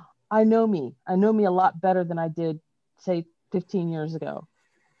PTSD, I know me a lot better than I did, say, 15 years ago.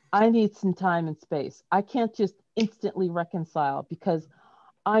 I need some time and space. I can't just instantly reconcile because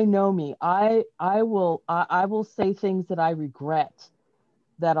I know me. I will say things that I regret,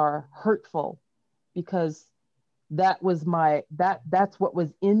 that are hurtful, because that's what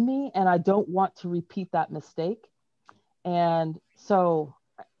was in me, and I don't want to repeat that mistake. And so,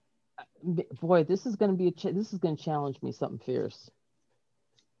 boy, this is going to challenge me something fierce.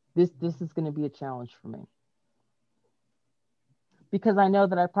 This is going to be a challenge for me, because I know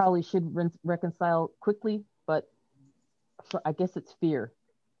that I probably should reconcile quickly, but I guess it's fear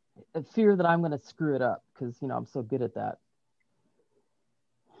that I'm going to screw it up because, I'm so good at that.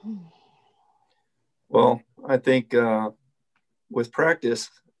 Well, I think with practice,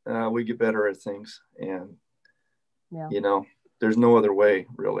 we get better at things, and, there's no other way,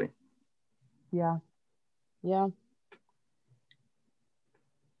 really. Yeah. Yeah.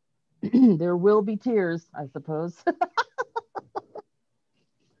 There will be tears, I suppose.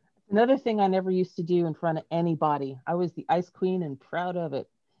 Another thing I never used to do in front of anybody. I was the ice queen and proud of it.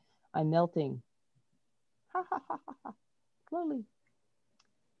 I'm melting. Ha ha ha ha ha. Slowly.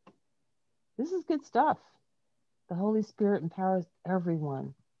 This is good stuff. The Holy Spirit empowers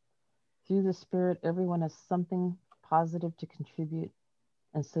everyone. Through the Spirit, everyone has something positive to contribute,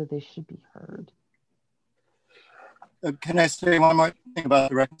 and so they should be heard. Can I say one more thing about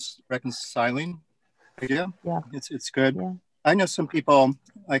the reconciling idea? Yeah. It's good. Yeah. I know some people,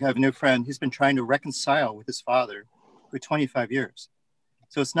 like I have a new friend, he's been trying to reconcile with his father for 25 years.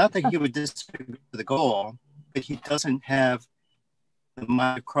 So it's not that he would disagree with the goal, but he doesn't have the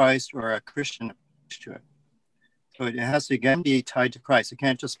mind of Christ or a Christian approach to it. So it has to again be tied to Christ. It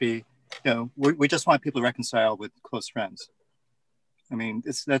can't just be, we just want people to reconcile with close friends. I mean,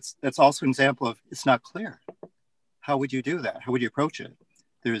 that's also an example of it's not clear. How would you do that? How would you approach it?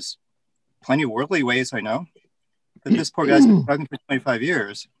 There's plenty of worldly ways, I know, but this poor guy's been talking for 25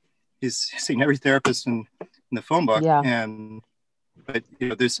 years. He's seen every therapist in the phone book, but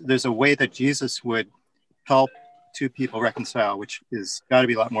there's a way that Jesus would help two people reconcile, which is got to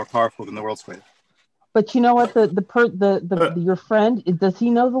be a lot more powerful than the world's way. But you know what? Your friend, does he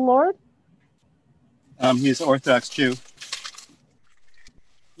know the Lord? He's an Orthodox Jew.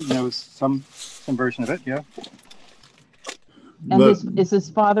 He knows some version of it, yeah. And is his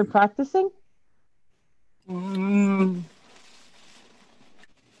father practicing?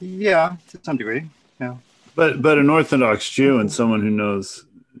 Yeah, to some degree, yeah. But an Orthodox Jew and someone who knows,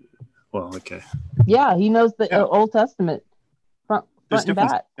 well, okay. Yeah, he knows the Old Testament front and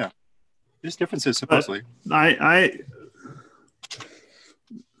back. Yeah, there's differences supposedly.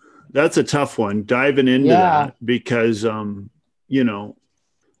 That's a tough one. Diving into that because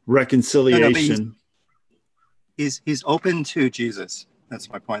reconciliation. No, he's open to Jesus. That's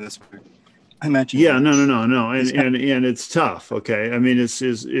my point. That's what I mentioned. Yeah, no, and it's tough. Okay, I mean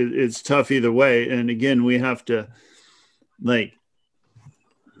it's tough either way. And again, we have to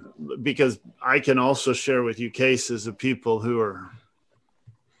because I can also share with you cases of people who are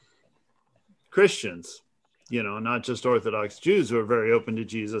Christians, not just Orthodox Jews who are very open to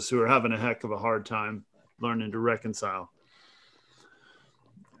Jesus, who are having a heck of a hard time learning to reconcile.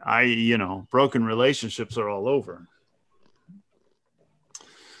 Broken relationships are all over.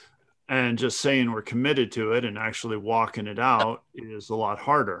 And just saying we're committed to it and actually walking it out is a lot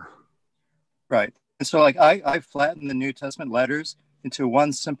harder. Right. And so I flattened the New Testament letters into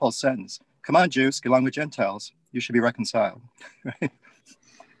one simple sentence. Come on, Jews, get along with Gentiles. You should be reconciled. Right?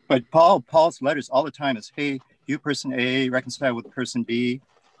 But Paul's letters all the time is, hey, you person A, reconcile with person B.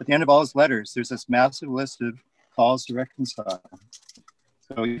 At the end of all his letters, there's this massive list of calls to reconcile.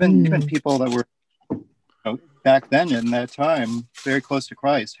 So even people that were back then in that time, very close to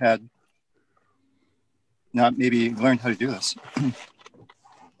Christ, had not maybe learned how to do this. I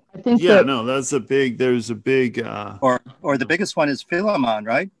think there's a big or the biggest one is Philemon,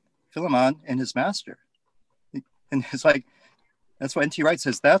 right? Philemon and his master. And it's like, that's what N.T. Wright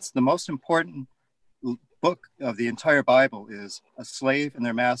says, that's the most important book of the entire Bible is a slave and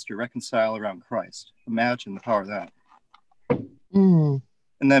their master reconcile around Christ. Imagine the power of that. And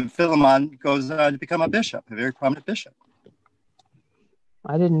then Philemon goes on to become a bishop, a very prominent bishop.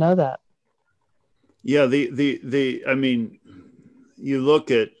 I didn't know that. Yeah, I mean, you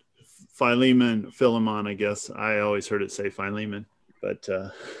look at Philemon, I guess. I always heard it say Philemon, but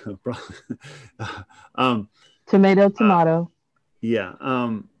tomato.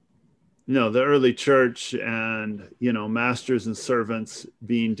 The early church and, masters and servants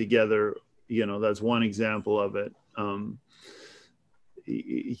being together, that's one example of it.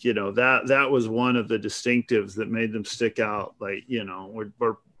 That was one of the distinctives that made them stick out.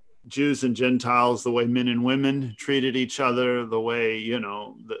 We're Jews and Gentiles, the way men and women treated each other, the way,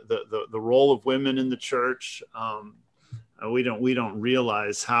 the role of women in the church. We don't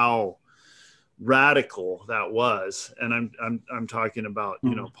realize how radical that was. And I'm talking about,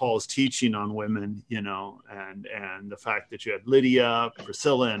 Paul's teaching on women, and the fact that you had Lydia,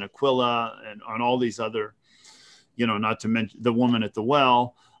 Priscilla, and Aquila, and on all these other, not to mention the woman at the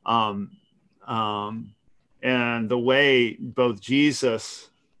well, and the way both Jesus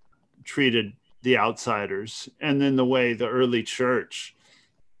treated the outsiders, and then the way the early church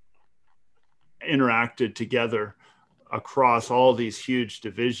interacted together across all these huge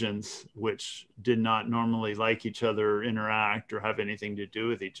divisions, which did not normally like each other or interact or have anything to do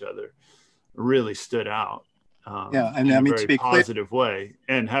with each other, really stood out. In a very positive way.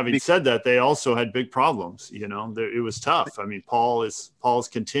 And having said that, they also had big problems. It was tough. I mean, Paul's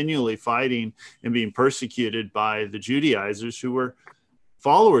continually fighting and being persecuted by the Judaizers who were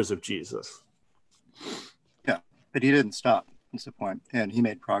followers of Jesus. Yeah, but he didn't stop. That's the point. And he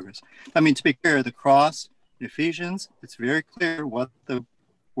made progress. I mean, to be clear, the cross, in Ephesians, it's very clear what the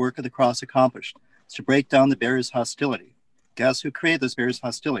work of the cross accomplished. It's to break down the barriers of hostility. Guess who created those barriers of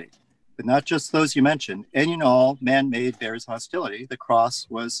hostility? But not just those you mentioned. Any and all man-made barriers of hostility. The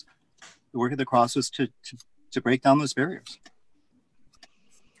work of the cross was to break down those barriers.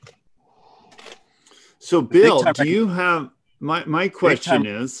 So, Bill, do you have my question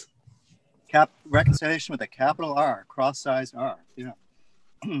is reconciliation with a capital R, cross-size R. Yeah.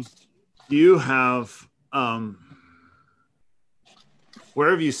 Do you have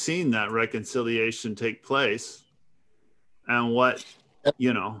where have you seen that reconciliation take place, and what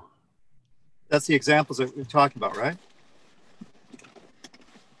you know. That's the examples that we're talking about, right?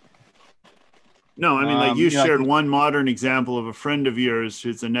 No, I mean, like you shared one modern example of a friend of yours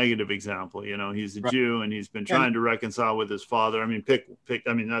who's a negative example. You know, he's a Jew and he's been trying to reconcile with his father. I mean,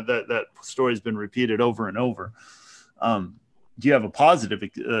 I mean, that story's been repeated over and over. Do you have a positive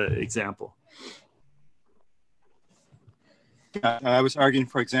example? I was arguing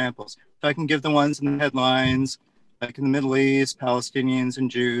for examples. So I can give the ones in the headlines, like in the Middle East, Palestinians and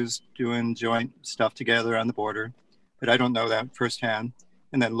Jews doing joint stuff together on the border, but I don't know that firsthand.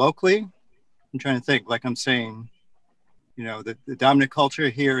 And then locally, I'm trying to think, like I'm saying, you know, the dominant culture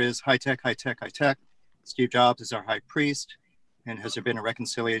here is high tech, high tech, high tech. Steve Jobs is our high priest. And has there been a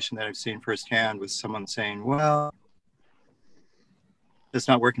reconciliation that I've seen firsthand with someone saying, well, it's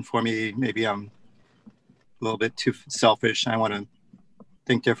not working for me. Maybe I'm a little bit too selfish. I want to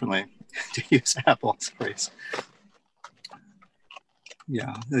think differently, to use Apple's phrase.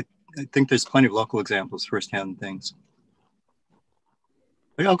 Yeah, I think there's plenty of local examples, firsthand things.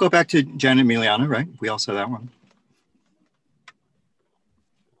 But I'll go back to Janet Emiliana, right? We all saw that one.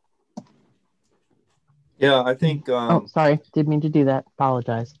 Yeah, I think. Oh, sorry, didn't mean to do that.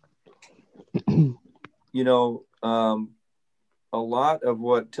 Apologize. You know, a lot of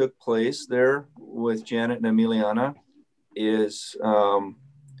what took place there with Janet and Emiliana is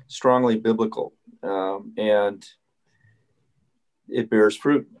strongly biblical, and it bears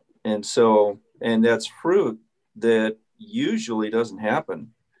fruit. And so, and that's fruit that usually doesn't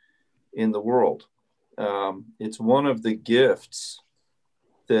happen in the world. It's one of the gifts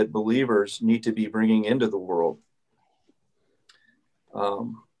that believers need to be bringing into the world.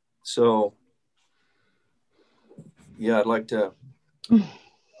 So, yeah, I'd like to,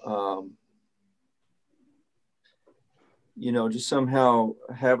 you know, just somehow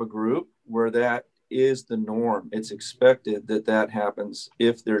have a group where that is the norm. It's expected that that happens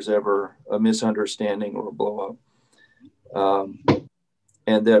if there's ever a misunderstanding or a blow up.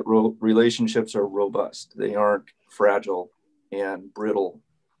 And that relationships are robust. They aren't fragile and brittle,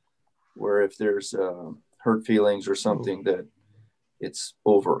 where if there's hurt feelings or something that it's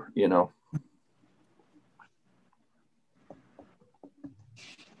over, you know.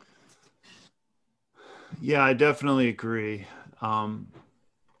 Yeah, I definitely agree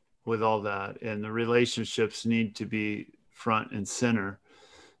with all that. And the relationships need to be front and center.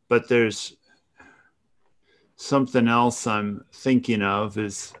 But there's something else I'm thinking of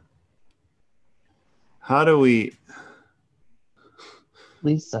is how do we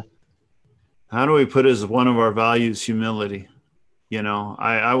put as one of our values humility? You know,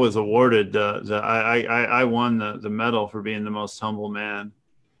 I was awarded I won the medal for being the most humble man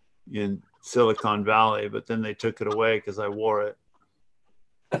in Silicon Valley, but then they took it away because I wore it.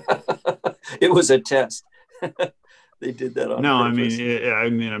 It was a test. They did that on purpose. I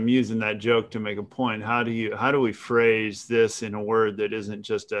mean, I'm using that joke to make a point. How do we phrase this in a word that isn't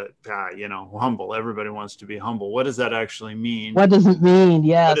just humble? Everybody wants to be humble. What does that actually mean? What does it mean?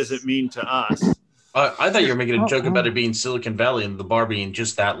 Yes. What does it mean to us? I thought you were making a joke about it being Silicon Valley and the bar being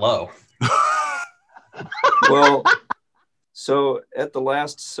just that low. Well, so at the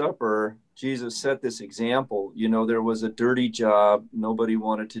Last Supper, Jesus set this example. You know, there was a dirty job nobody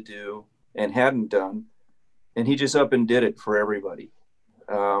wanted to do and hadn't done. And he just up and did it for everybody.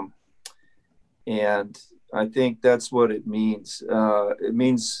 And I think that's what it means. It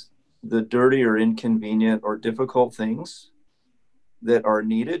means the dirty or inconvenient or difficult things that are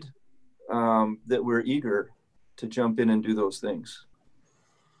needed, that we're eager to jump in and do those things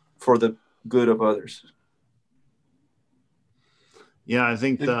for the good of others. Yeah, I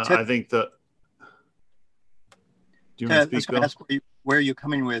think the. Do you want to speak, Bill? Ask where are you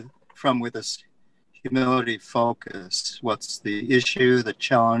coming from with this humility focus? What's the issue, the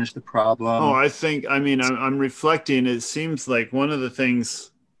challenge, the problem? Oh, I'm reflecting. It seems like one of the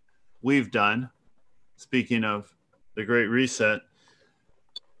things we've done, speaking of the Great Reset,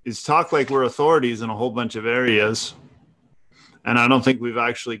 is talk like we're authorities in a whole bunch of areas. And I don't think we've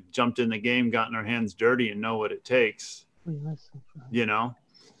actually jumped in the game, gotten our hands dirty and know what it takes, you know,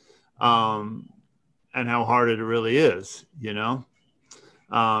 and how hard it really is, you know.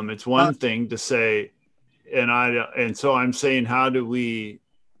 It's one thing to say, and so I'm saying, how do we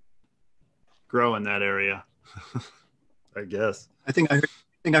grow in that area? I guess. I think I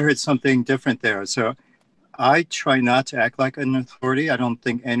heard something different there. So I try not to act like an authority. I don't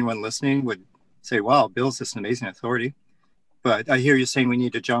think anyone listening would say, wow, Bill's just an amazing authority. But I hear you saying we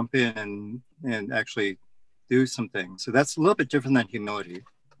need to jump in and actually do some things. So that's a little bit different than humility.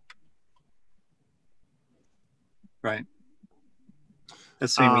 Right?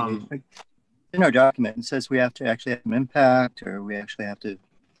 That's saying we need. in our document, it says we have to actually have an impact, or we actually have to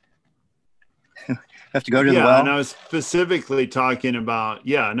go to the well. Yeah, and I was specifically talking about,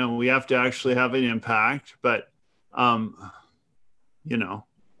 we have to actually have an impact, but you know,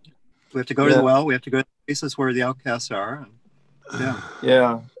 we have to go to the well. We have to go to places where the outcasts are.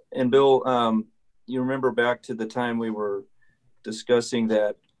 Yeah. And Bill, you remember back to the time we were discussing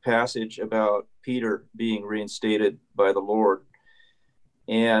that passage about Peter being reinstated by the Lord.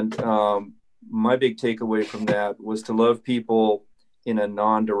 And my big takeaway from that was to love people in a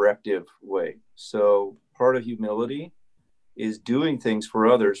non-directive way. So part of humility is doing things for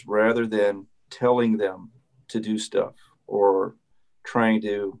others rather than telling them to do stuff or trying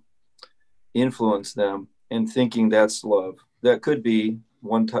to influence them and thinking that's love. That could be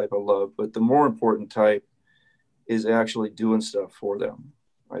one type of love, but the more important type is actually doing stuff for them,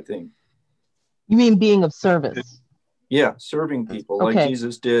 I think. You mean being of service? Yeah, serving people like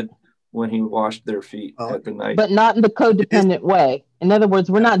Jesus did when he washed their feet at the night. But not in the codependent way. In other words,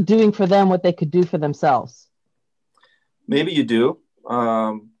 we're not doing for them what they could do for themselves. Maybe you do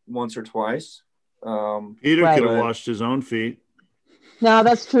once or twice. Peter could have washed his own feet. No,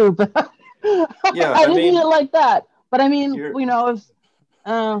 that's true. But I didn't mean it like that. But I mean,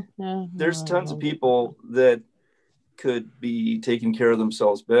 there's tons of people that could be taking care of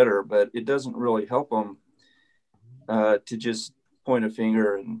themselves better, but it doesn't really help them to just point a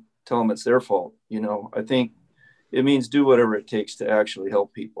finger and tell them it's their fault. I think it means do whatever it takes to actually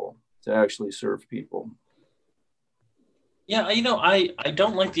help people, to actually serve people. Yeah, I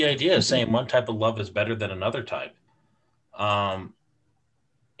don't like the idea of saying one type of love is better than another type.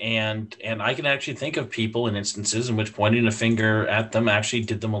 And I can actually think of people in instances in which pointing a finger at them actually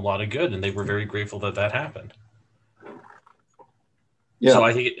did them a lot of good, and they were very grateful that happened. Yeah. So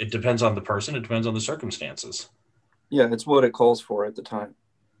I think it depends on the person. It depends on the circumstances. Yeah, it's what it calls for at the time.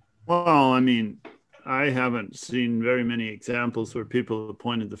 Well, I mean, I haven't seen very many examples where people have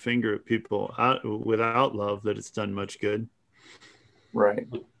pointed the finger at people without love that it's done much good. Right.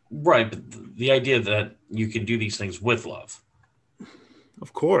 Right, but the idea that you can do these things with love.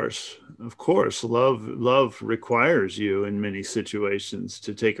 Of course, love requires you in many situations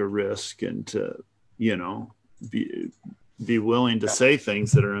to take a risk and to, be willing to say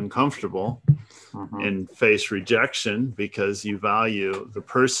things that are uncomfortable and face rejection because you value the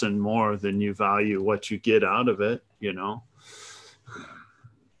person more than you value what you get out of it,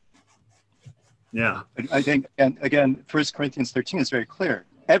 Yeah. I think, and again, 1 Corinthians 13 is very clear.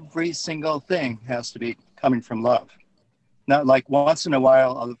 Every single thing has to be coming from love. Not like once in a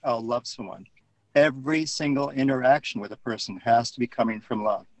while I'll love someone. Every single interaction with a person has to be coming from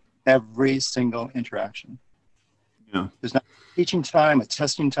love. Every single interaction. Yeah. There's not a teaching time, a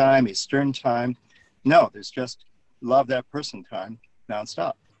testing time, a stern time. No, there's just love that person time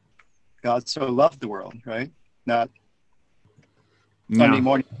nonstop. God so loved the world, right? Not Sunday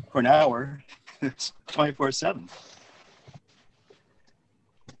morning for an hour. It's 24/7.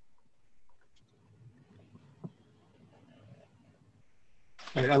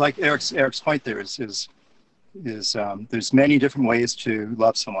 I like Eric's point there is there's many different ways to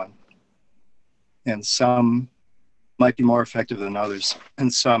love someone, and some might be more effective than others,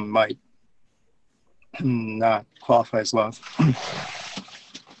 and some might not qualify as love.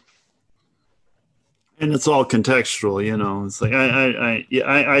 And it's all contextual, It's like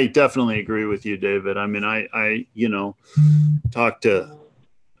I definitely agree with you, David. I mean, I talked to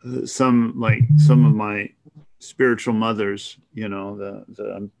some of my spiritual mothers,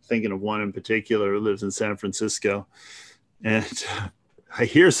 I'm thinking of one in particular who lives in San Francisco, and I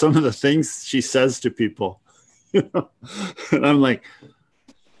hear some of the things she says to people, and I'm like,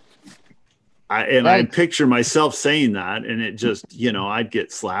 I picture myself saying that, and it just, I'd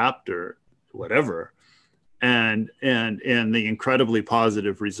get slapped or whatever, and the incredibly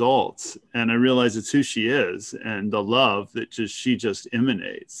positive results, and I realize it's who she is and the love that she just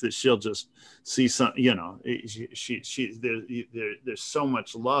emanates, that she'll just see some, there's so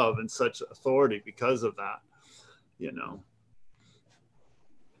much love and such authority because of that,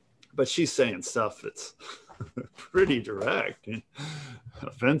 but she's saying stuff that's pretty direct and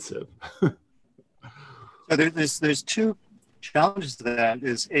offensive. So there's two challenges to that.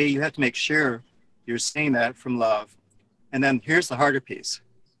 Is A, you have to make sure you're saying that from love, and then here's the harder piece: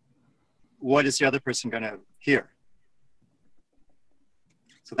 what is the other person going to hear?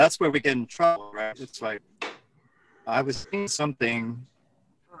 So that's where we get in trouble, right? It's like, I was saying something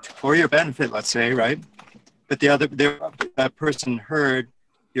for your benefit, let's say, right? But that person heard,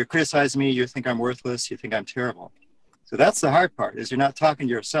 you're criticizing me, you think I'm worthless, you think I'm terrible. So that's the hard part, is you're not talking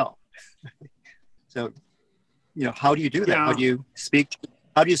to yourself. So, how do you do that? Yeah. How do you speak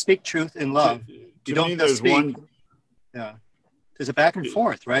How do you speak truth in love? You don't just speak. Yeah. There's a back and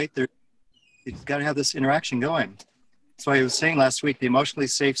forth, right? You've got to have this interaction going. That's why I was saying last week, the emotionally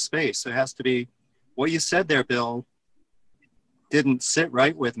safe space. So it has to be, what you said there, Bill, didn't sit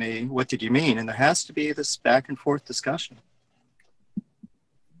right with me. What did you mean? And there has to be this back and forth discussion.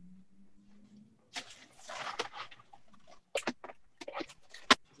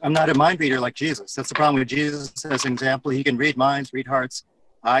 I'm not a mind reader like Jesus. That's the problem with Jesus as an example. He can read minds, read hearts.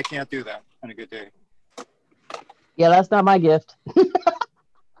 I can't do that on a good day. Yeah, that's not my gift.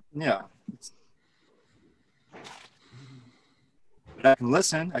 Yeah. But I can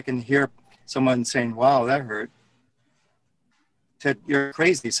listen. I can hear someone saying, wow, that hurt. Ted, you're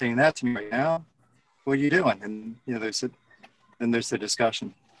crazy saying that to me right now. What are you doing? And then there's the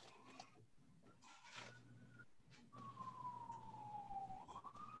discussion.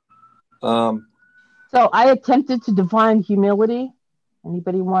 So I attempted to define humility.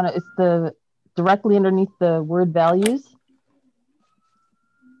 Anybody want to? It's the directly underneath the word values.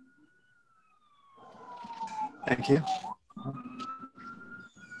 Thank you.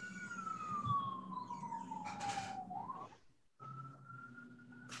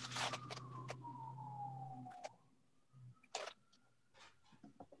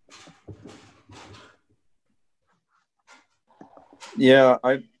 Yeah,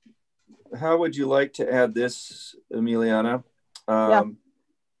 how would you like to add this, Emiliana?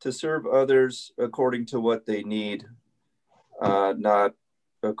 To serve others according to what they need, not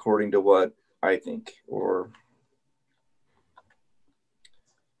according to what I think, or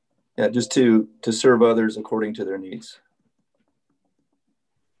just to serve others according to their needs.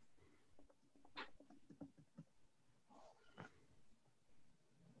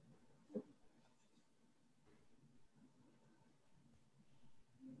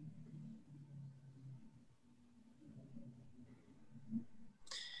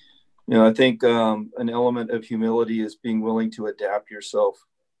 I think an element of humility is being willing to adapt yourself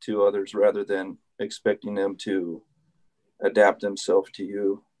to others rather than expecting them to adapt themselves to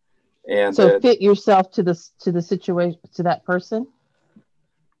you. And so fit yourself to the situation, to that person.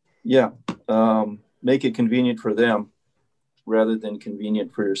 Yeah, make it convenient for them rather than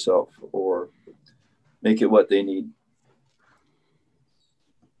convenient for yourself, or make it what they need.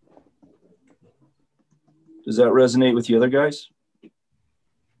 Does that resonate with the other guys?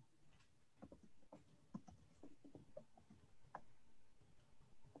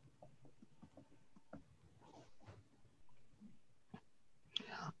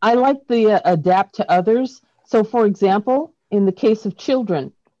 I like the adapt to others. So for example, in the case of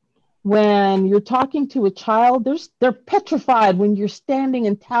children, when you're talking to a child, they're petrified when you're standing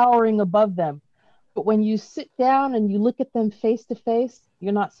and towering above them. But when you sit down and you look at them face to face,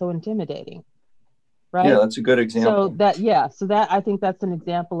 you're not so intimidating. Right? Yeah, that's a good example. So that I think that's an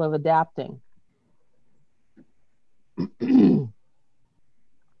example of adapting.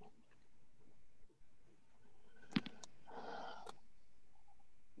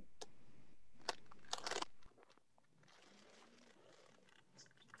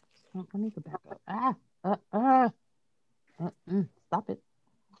 Let me go back up. Stop it.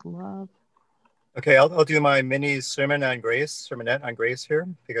 Love. Okay, I'll do my mini sermonette on grace here,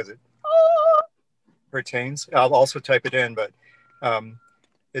 because it pertains. I'll also type it in, but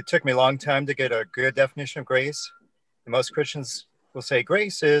it took me a long time to get a good definition of grace. And most Christians will say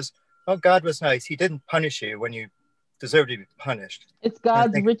grace is, oh, God was nice. He didn't punish you when you deserved to be punished. It's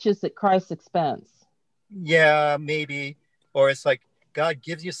God's riches at Christ's expense. Yeah, maybe. Or it's like God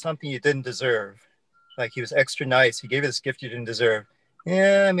gives you something you didn't deserve. Like he was extra nice. He gave you this gift you didn't deserve.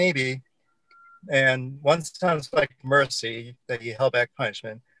 Yeah, maybe. And one sounds like mercy, that he held back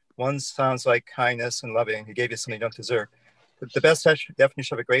punishment. One sounds like kindness and loving. He gave you something you don't deserve. But the best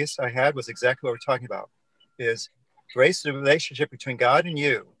definition of a grace I had was exactly what we're talking about. Is grace is a relationship between God and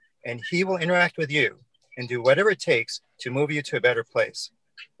you, and he will interact with you and do whatever it takes to move you to a better place.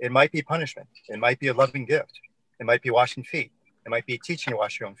 It might be punishment. It might be a loving gift. It might be washing feet. It might be teaching you to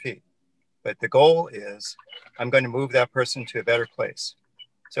wash your own feet. But the goal is, I'm going to move that person to a better place.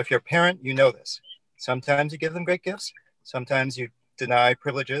 So if you're a parent, you know this. Sometimes you give them great gifts. Sometimes you deny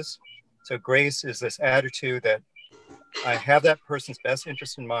privileges. So grace is this attitude that I have that person's best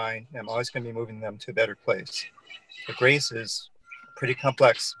interest in mind, and I'm always going to be moving them to a better place. So grace is a pretty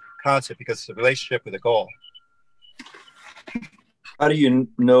complex concept because it's a relationship with a goal. How do you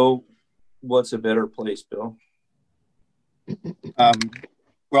know what's a better place, Bill?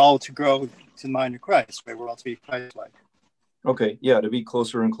 We're all to grow to the mind of Christ, right? We're all to be Christ-like. Okay, yeah, to be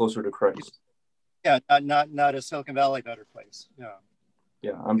closer and closer to Christ. Yeah, not a Silicon Valley better place. Yeah.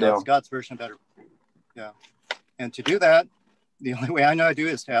 Yeah, I'm down. God's version of better. Yeah. And to do that, the only way I know how to do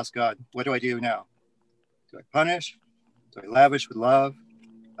it is to ask God, what do I do now? Do I punish? Do I lavish with love?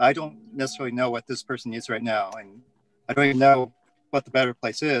 I don't necessarily know what this person needs right now. And I don't even know what the better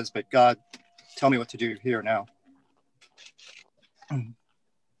place is, but God, tell me what to do here now.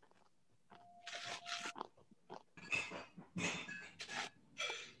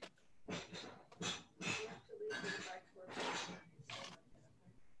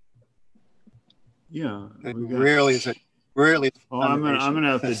 Yeah. Really is it? Really? Oh, I'm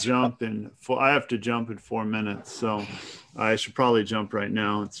gonna have to jump in. I have to jump in 4 minutes, so I should probably jump right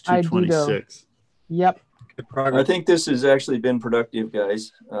now. It's 2:26. Yep. I think this has actually been productive,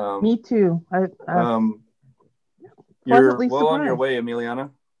 guys. Me too. You're well on your way,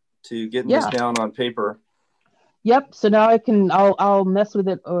 Emiliana, to getting this down on paper. Yep. So now I'll mess with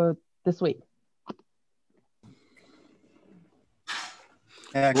it this week.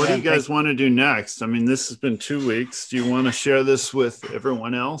 What do you guys want to do next? I mean, this has been 2 weeks. Do you want to share this with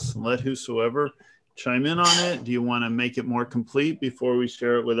everyone else and let whosoever chime in on it? Do you want to make it more complete before we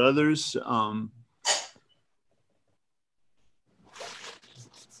share it with others?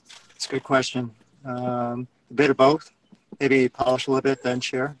 It's a good question. A bit of both. Maybe polish a little bit, then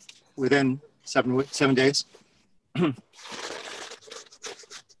share within 7 days.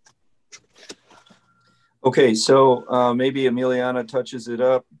 Okay, so maybe Emiliana touches it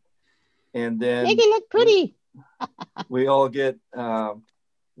up, and then make it look pretty. We all get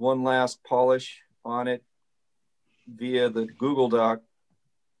one last polish on it via the Google Doc,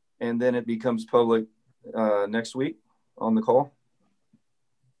 and then it becomes public next week on the call.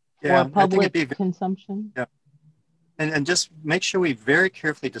 Yeah, public consumption. Yeah, and just make sure we very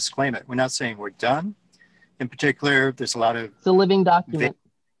carefully disclaim it. We're not saying we're done. In particular, there's a lot of it's a living document.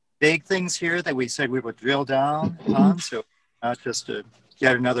 Vague things here that we said we would drill down on, so not just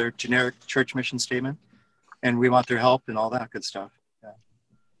yet another generic church mission statement. And we want their help and all that good stuff. Yeah.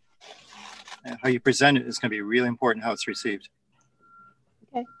 And how you present it is going to be really important, how it's received.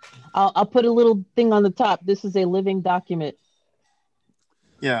 Okay. I'll put a little thing on the top. This is a living document.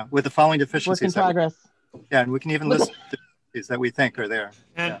 Yeah, with the following deficiencies. Work in progress. Yeah, and we can even list the deficiencies that we think are there.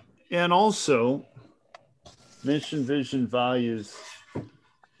 And also, mission, vision, values.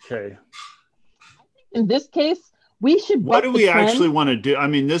 Okay. In this case, we should. What do we actually want to do? I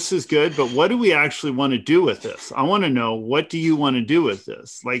mean, this is good, but what do we actually want to do with this? I want to know, what do you want to do with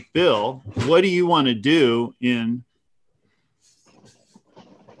this? Like, Bill, what do you want to do in,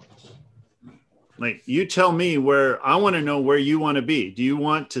 like, you tell me where. I want to know where you want to be. Do you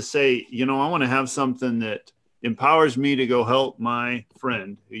want to say, I want to have something that empowers me to go help my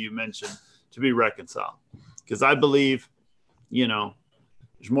friend who you mentioned to be reconciled? Because I believe,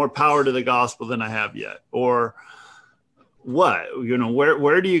 there's more power to the gospel than I have yet. Or what?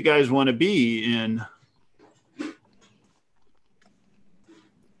 Where do you guys want to be in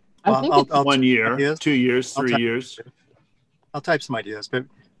I think it's 1 year, 2 years, 3 years? I'll type some ideas, but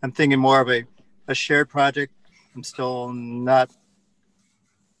I'm thinking more of a shared project. I'm still not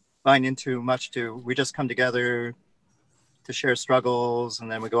buying into much we just come together to share struggles,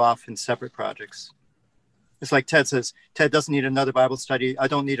 and then we go off in separate projects. It's like Ted says, Ted doesn't need another Bible study. I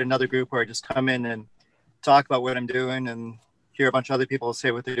don't need another group where I just come in and talk about what I'm doing and hear a bunch of other people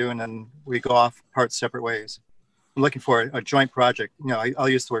say what they're doing, and we go off apart separate ways. I'm looking for a joint project. I'll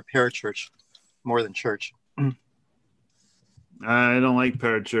use the word parachurch more than church. I don't like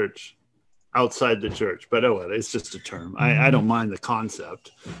parachurch outside the church, but it's just a term. I don't mind the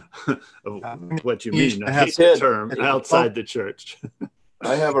concept of what you mean. I hate the term outside the church.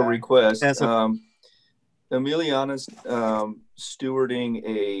 I have a request. Emiliana's stewarding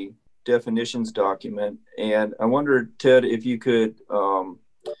a definitions document, and I wondered, Ted, if you could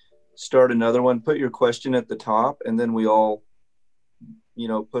start another one. Put your question at the top, and then we all,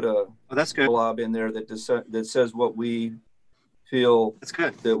 put a that's good. blob in there that says what we feel that's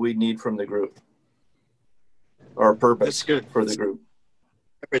good that we need from the group, our purpose that's good for the group.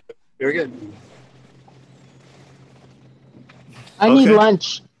 Very good. I need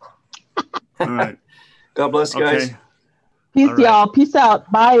lunch. All right. God bless, guys. Okay. Peace, y'all. Peace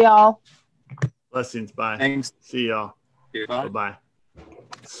out. Bye, y'all. Blessings. Bye. Thanks. See y'all. Bye. Bye-bye.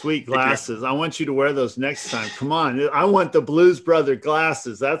 Sweet glasses. I want you to wear those next time. Come on. I want the Blues Brother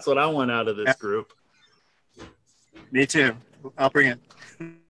glasses. That's what I want out of this group. Me too. I'll bring it.